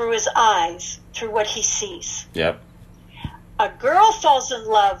through his eyes, through what he sees. Yep. A girl falls in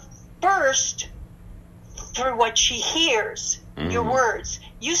love first through what she hears, your words.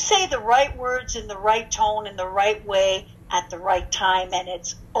 You say the right words in the right tone, in the right way, at the right time, and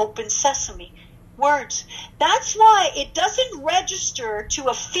it's open sesame. Words. That's why it doesn't register to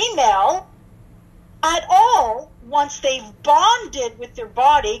a female at all once they've bonded with their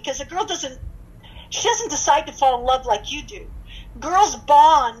body, because a girl doesn't decide to fall in love like you do. Girls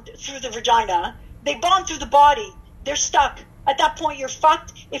bond through the vagina. They bond through the body. They're stuck. At that point, you're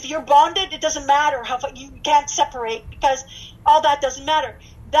fucked. If you're bonded, it doesn't matter how you can't separate, because all that doesn't matter.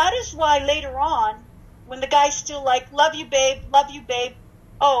 That is why later on, when the guy's still like, love you, babe,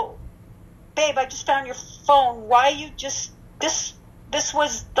 oh, babe, I just found your phone. Why you just, this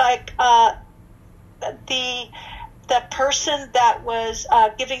was like, the person that was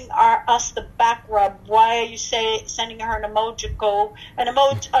giving us the back rub. Why are you sending her an emoji?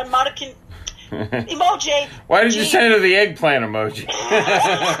 Emoji. Why did you send her the eggplant emoji?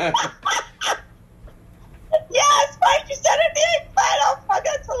 Yes, why did you send her the eggplant? Oh, fuck,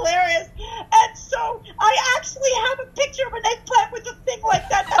 that's hilarious. And so I actually have a picture of an eggplant with a thing like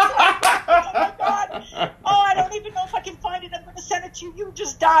that. That's oh my God. Oh, I don't even know if I can find it. I'm going to send it to you. You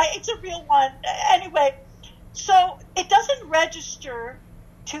just die. It's a real one. Anyway, so it doesn't register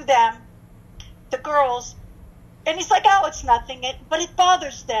to them, the girls. And he's like, oh, it's nothing. But it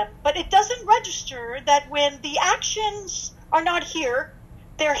bothers them. But it doesn't register that when the actions are not here,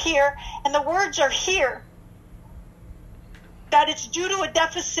 they're here, and the words are here. that it's due to a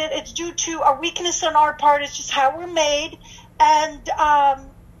deficit, it's due to a weakness on our part, it's just how we're made. And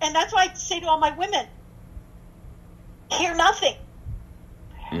that's why I say to all my women, hear nothing.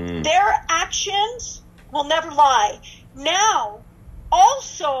 Their actions will never lie. Now,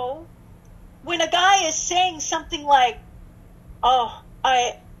 also, when a guy is saying something like, oh,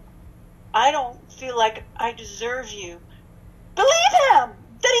 I don't feel like I deserve you, believe him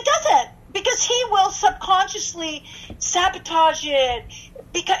that he doesn't, because he will subconsciously sabotage it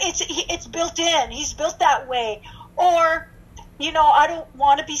because it's built in. He's built that way. Or, I don't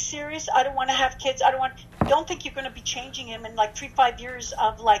want to be serious. I don't want to have kids. Don't think you're going to be changing him in like 3-5 years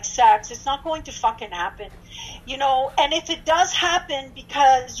of like sex. It's not going to fucking happen, and if it does happen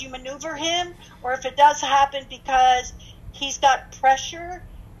because you maneuver him, or if it does happen because he's got pressure,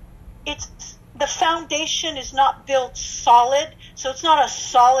 the foundation is not built solid. So it's not a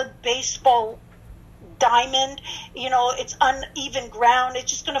solid baseball diamond, it's uneven ground.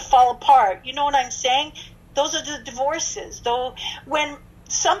 It's just going to fall apart. You know what I'm saying? Those are the divorces. Though when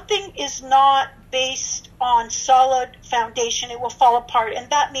something is not based on solid foundation, it will fall apart. And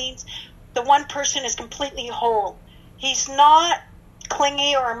that means the one person is completely whole. He's not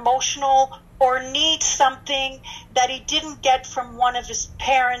clingy or emotional or needs something that he didn't get from one of his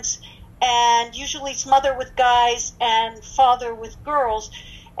parents. And usually it's mother with guys and father with girls.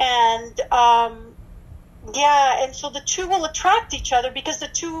 And, and so the two will attract each other because the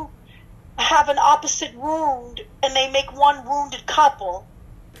two have an opposite wound and they make one wounded couple.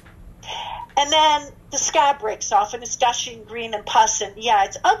 And then the scab breaks off and it's gushing green and pus, and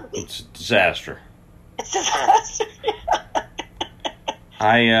it's ugly. It's a disaster. It's a disaster.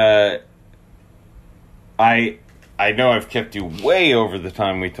 I know I've kept you way over the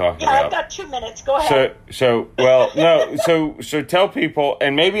time we talked about. Yeah, I've got 2 minutes. Go ahead. So tell people,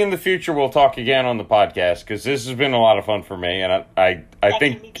 and maybe in the future we'll talk again on the podcast, because this has been a lot of fun for me, and I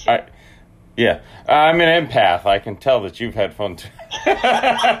think me too. I'm an empath. I can tell that you've had fun too.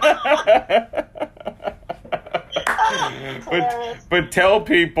 But tell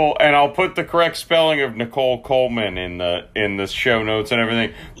people, and I'll put the correct spelling of Nichole Kolman in the show notes and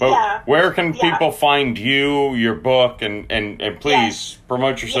everything. But where can people find you, your book, and please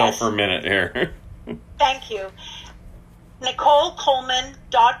promote yourself for a minute here. Thank you.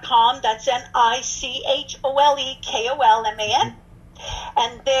 NicholeKolman.com. That's NicholeKolman.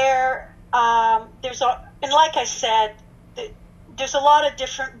 And and like I said, there's a lot of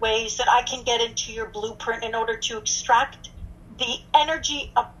different ways that I can get into your blueprint in order to extract the energy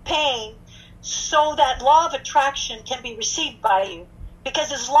of pain so that law of attraction can be received by you.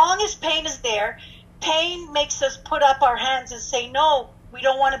 Because as long as pain is there, pain makes us put up our hands and say, no, we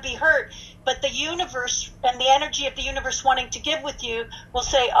don't want to be hurt. But the universe and the energy of the universe wanting to give with you will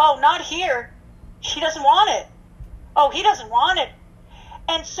say, oh, not here. She doesn't want it. Oh, he doesn't want it.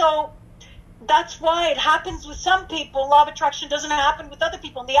 And so that's why it happens with some people. Law of attraction doesn't happen with other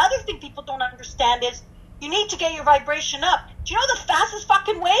people. And the other thing people don't understand is you need to get your vibration up. Do you know the fastest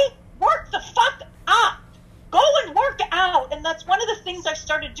fucking way? Work the fuck up. Go and work out. And that's one of the things I've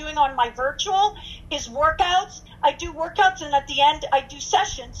started doing on my virtual is workouts. I do workouts, and at the end I do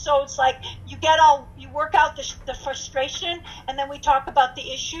sessions. So it's like you work out the frustration, and then we talk about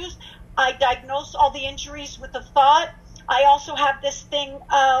the issues. I diagnose all the injuries with a thought. I also have this thing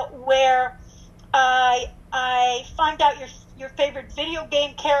where I find out your favorite video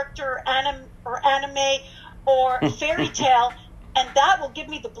game character, anime or fairy tale, and that will give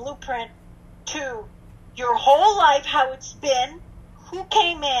me the blueprint to your whole life, how it's been, who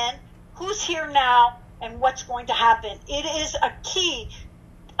came in, who's here now, and what's going to happen. It is a key,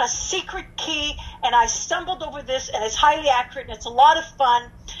 a secret key, and I stumbled over this, and it's highly accurate, and it's a lot of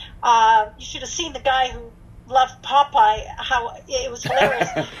fun. You should have seen the guy who loved Popeye, how it was hilarious.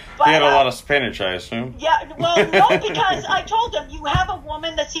 But, he had a lot of spinach, I assume. Yeah, well, no, because I told him you have a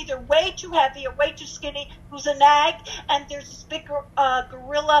woman that's either way too heavy or way too skinny, who's a nag, and there's this big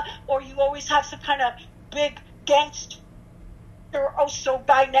gorilla, or you always have some kind of big gangster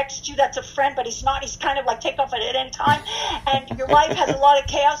guy next to you that's a friend, but he's not. He's kind of like take off at any time, and your life has a lot of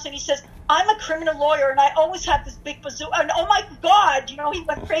chaos. And he says, I'm a criminal lawyer, and I always have this big bazooka. And oh my God, he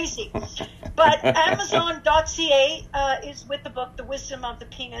went crazy. But Amazon.ca is with the book, The Wisdom of the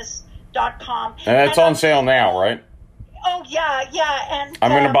Penis.com. And it's on sale now, right? Oh, yeah. And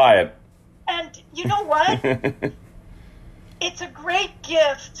I'm going to buy it. And you know what? It's a great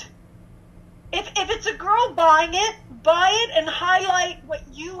gift. If it's a girl buying it, buy it and highlight what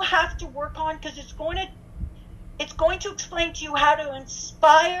you have to work on, because it's going to explain to you how to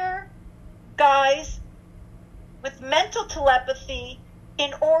inspire guys with mental telepathy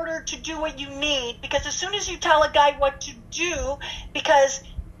in order to do what you need. Because as soon as you tell a guy what to do, because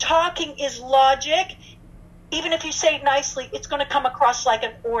talking is logic, even if you say it nicely, it's going to come across like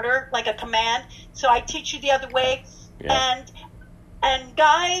an order, like a command. So I teach you the other way. Yeah. And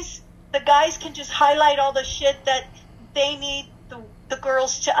guys, the guys can just highlight all the shit that they need the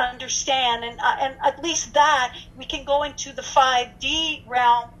girls to understand, and at least that we can go into the 5D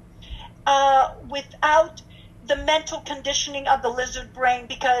realm without the mental conditioning of the lizard brain,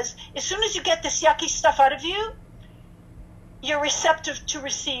 because as soon as you get this yucky stuff out of you, you're receptive to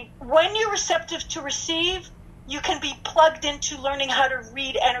receive. When you're receptive to receive, you can be plugged into learning how to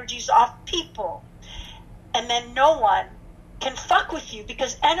read energies off people, and then no one can fuck with you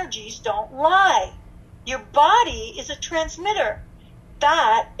because energies don't lie. Your body is a transmitter.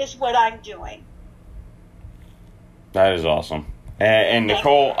 That is what I'm doing. That is awesome. And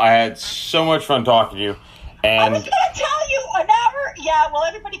Nichole, I had so much fun talking to you. And I was going to tell you an hour. Yeah, well,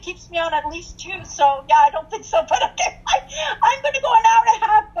 everybody keeps me on at least 2, so yeah, I don't think so. But okay, I'm going to go an hour and a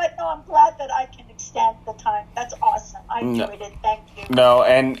half. But no, I'm glad that I can extend the time. That's awesome. I enjoyed it. Thank you. No,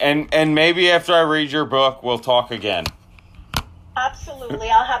 and maybe after I read your book, we'll talk again. Absolutely.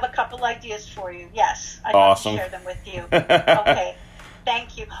 I'll have a couple ideas for you. Yes. I'd Awesome. love to share them with you. Okay.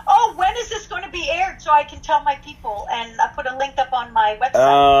 Thank you. Oh, when is this going to be aired so I can tell my people? And I put a link up on my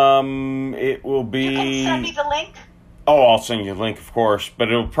website. It will be... You can send me the link? Oh, I'll send you the link, of course. But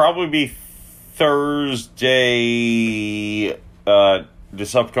it'll probably be Thursday,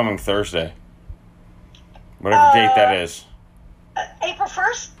 this upcoming Thursday. Whatever date that is. April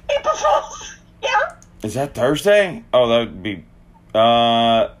 1st? April Fool's? Yeah? Is that Thursday? Oh, that would be...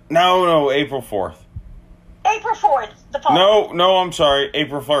 No, April 4th. April 4th, the fall. No, I'm sorry.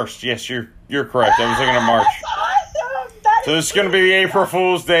 April 1st. Yes, you're correct. I was thinking of March. That's awesome. So this is going to be the April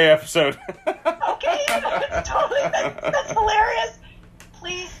Fool's Day episode. Okay, totally. That's hilarious.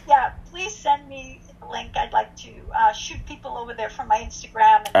 Please send me the link. I'd like to shoot people over there from my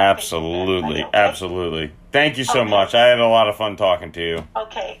Instagram. And Absolutely, okay? Absolutely. Thank you so much. I had a lot of fun talking to you.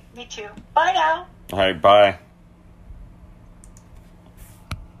 Okay, me too. Bye now. All right, bye.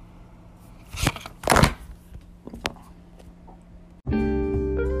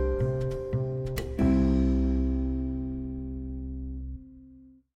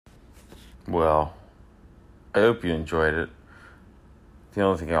 Well, I hope you enjoyed it. The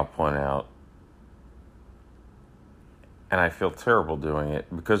only thing I'll point out, and I feel terrible doing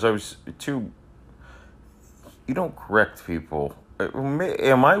it, because I was too... You don't correct people.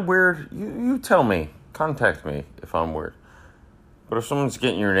 Am I weird? You tell me. Contact me if I'm weird. But if someone's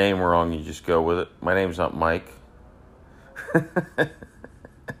getting your name wrong, you just go with it. My name's not Mike.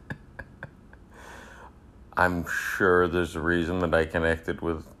 I'm sure there's a reason that I connected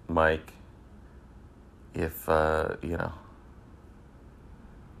with Mike. If,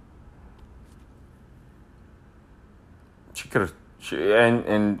 she could have,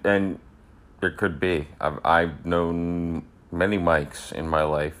 and there could be. I've known many Mikes in my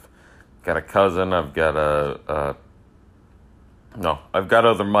life. Got a cousin. I've got I've got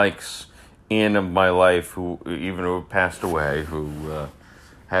other Mikes in my life who have passed away, who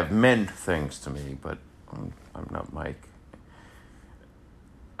have meant things to me, but I'm not Mike.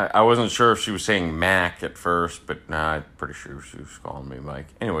 I wasn't sure if she was saying Mac at first, but I'm pretty sure she was calling me Mike.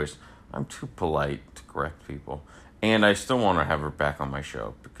 Anyways, I'm too polite to correct people. And I still want to have her back on my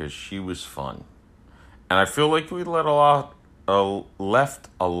show because she was fun. And I feel like we left a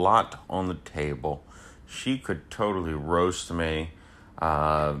lot on the table. She could totally roast me.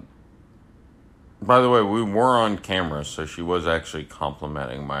 By the way, we were on camera, so she was actually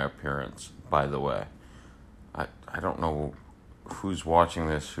complimenting my appearance, by the way. I don't know who's watching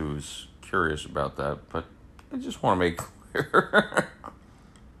this who's curious about that, but I just want to make clear.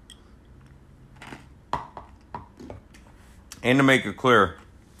 And to make it clear,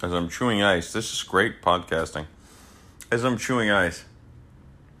 as I'm chewing ice, this is great podcasting. As I'm chewing ice,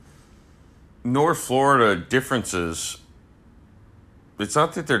 North Florida differences, it's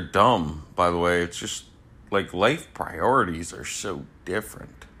not that they're dumb, by the way, it's just like life priorities are so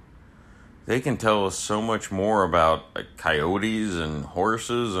different. They can tell us so much more about coyotes and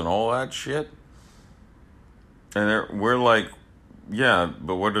horses and all that shit. And we're like, yeah,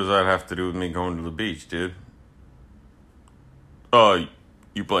 but what does that have to do with me going to the beach, dude?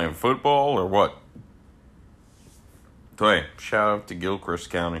 You playing football or what? So hey, shout out to Gilchrist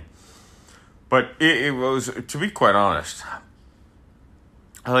County. But it was, to be quite honest,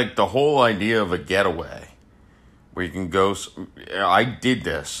 I like the whole idea of a getaway. Where you can go... I did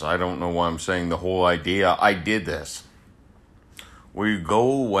this. I don't know why I'm saying the whole idea. I did this. Where you go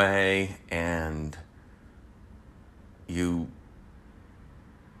away and you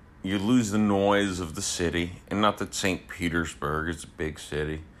you lose the noise of the city. And not that St. Petersburg is a big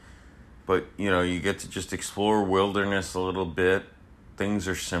city. But, you get to just explore wilderness a little bit. Things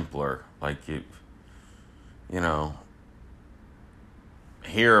are simpler. Like,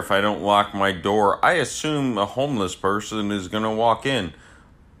 here, if I don't lock my door, I assume a homeless person is going to walk in.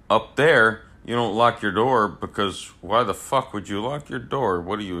 Up there, you don't lock your door because why the fuck would you lock your door?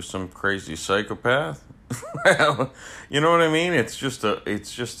 What are you, some crazy psychopath? You know what I mean? It's just a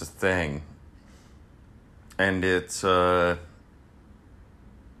thing. And it's, I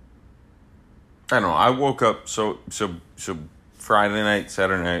don't know. I woke up, so Friday night,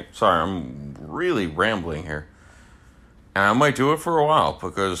 Saturday night. Sorry, I'm really rambling here. And I might do it for a while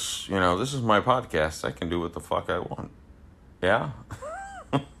because, this is my podcast. I can do what the fuck I want. Yeah?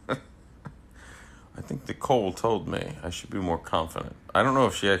 I think Nichole told me I should be more confident. I don't know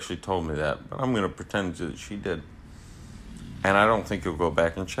if she actually told me that, but I'm going to pretend that she did. And I don't think you'll go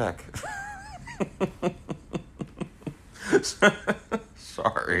back and check.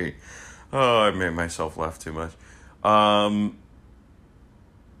 Sorry. Oh, I made myself laugh too much. But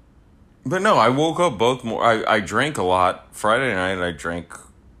no, I woke up I drank a lot. Friday night I drank,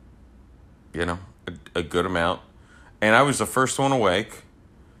 a good amount. And I was the first one awake.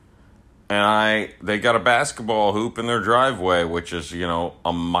 And they got a basketball hoop in their driveway, which is, a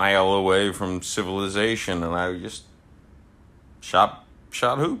mile away from civilization. And I just shot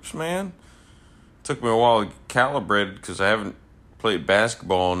hoops, man. Took me a while to get calibrated because I haven't played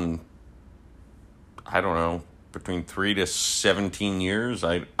basketball in, I don't know, between 3 to 17 years.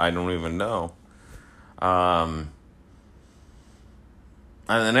 I don't even know. And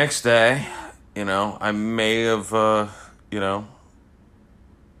the next day, I may have, well,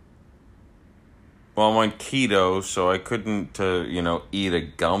 I'm on keto, so I couldn't, eat a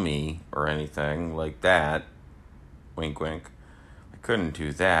gummy or anything like that. Wink, wink. I couldn't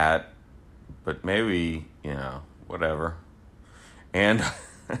do that. But maybe, whatever. And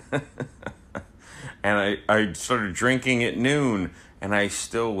and I started drinking at noon, and I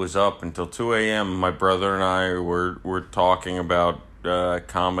still was up until 2 a.m. My brother and I were talking about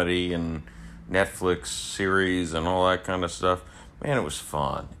comedy and Netflix series and all that kind of stuff. Man, it was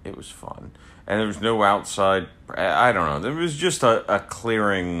fun. It was fun. And there was no outside, I don't know. There was just a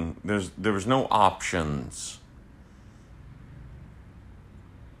clearing. There was no options.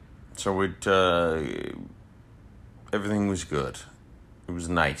 So everything was good. It was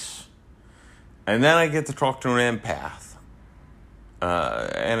nice. And then I get to talk to an empath.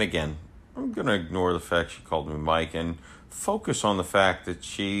 And again, I'm going to ignore the fact she called me Mike and focus on the fact that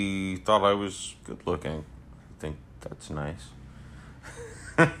she thought I was good looking. I think that's nice.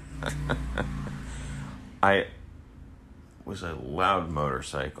 I was a loud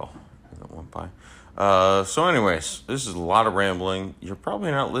motorcycle that went by. So anyways, this is a lot of rambling. You're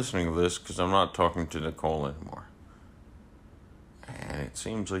probably not listening to this because I'm not talking to Nichole anymore. And it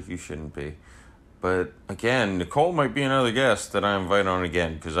seems like you shouldn't be. But again, Nichole might be another guest that I invite on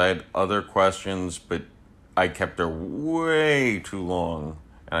again because I had other questions, but I kept her way too long,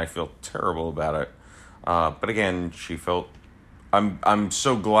 and I feel terrible about it. But again, she felt... I'm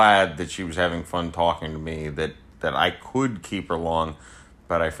so glad that she was having fun talking to me that I could keep her long,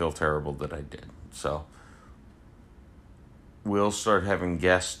 but I feel terrible that I did. So we'll start having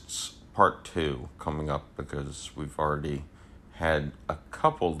guests part 2 coming up because we've already had a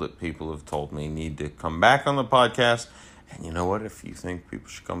couple that people have told me need to come back on the podcast. And you know what? If you think people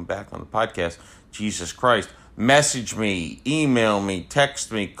should come back on the podcast, Jesus Christ, message me, email me,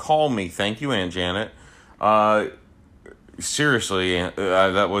 text me, call me. Thank you, Aunt Janet. Seriously,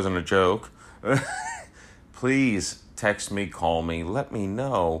 that wasn't a joke. Please text me, call me, let me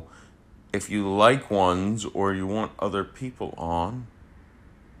know if you like ones or you want other people on.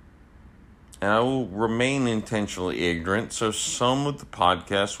 And I will remain intentionally ignorant, so some of the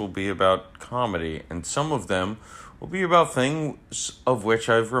podcasts will be about comedy, and some of them will be about things of which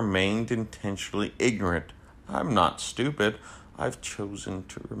I've remained intentionally ignorant. I'm not stupid. I've chosen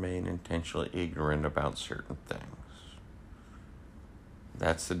to remain intentionally ignorant about certain things.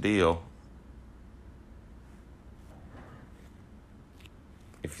 That's the deal.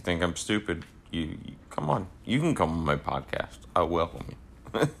 If you think I'm stupid, you come on. You can come on my podcast. I'll welcome you.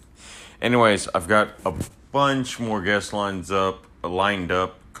 Anyways, I've got a bunch more guest lined up,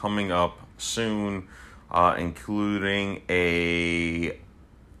 coming up soon, including a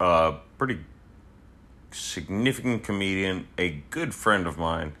pretty significant comedian, a good friend of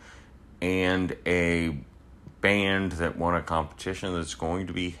mine, and a band that won a competition that's going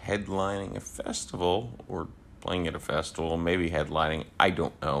to be headlining a festival or playing at a festival, maybe headlining. I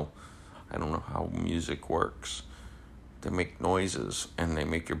don't know. I don't know how music works. They make noises and they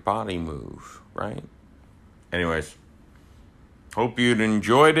make your body move, right? Anyways, hope you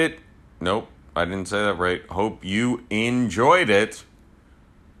enjoyed it. Nope, I didn't say that right. Hope you enjoyed it.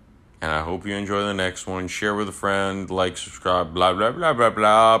 And I hope you enjoy the next one. Share with a friend, like, subscribe, blah, blah, blah, blah,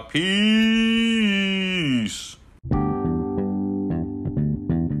 blah. Peace.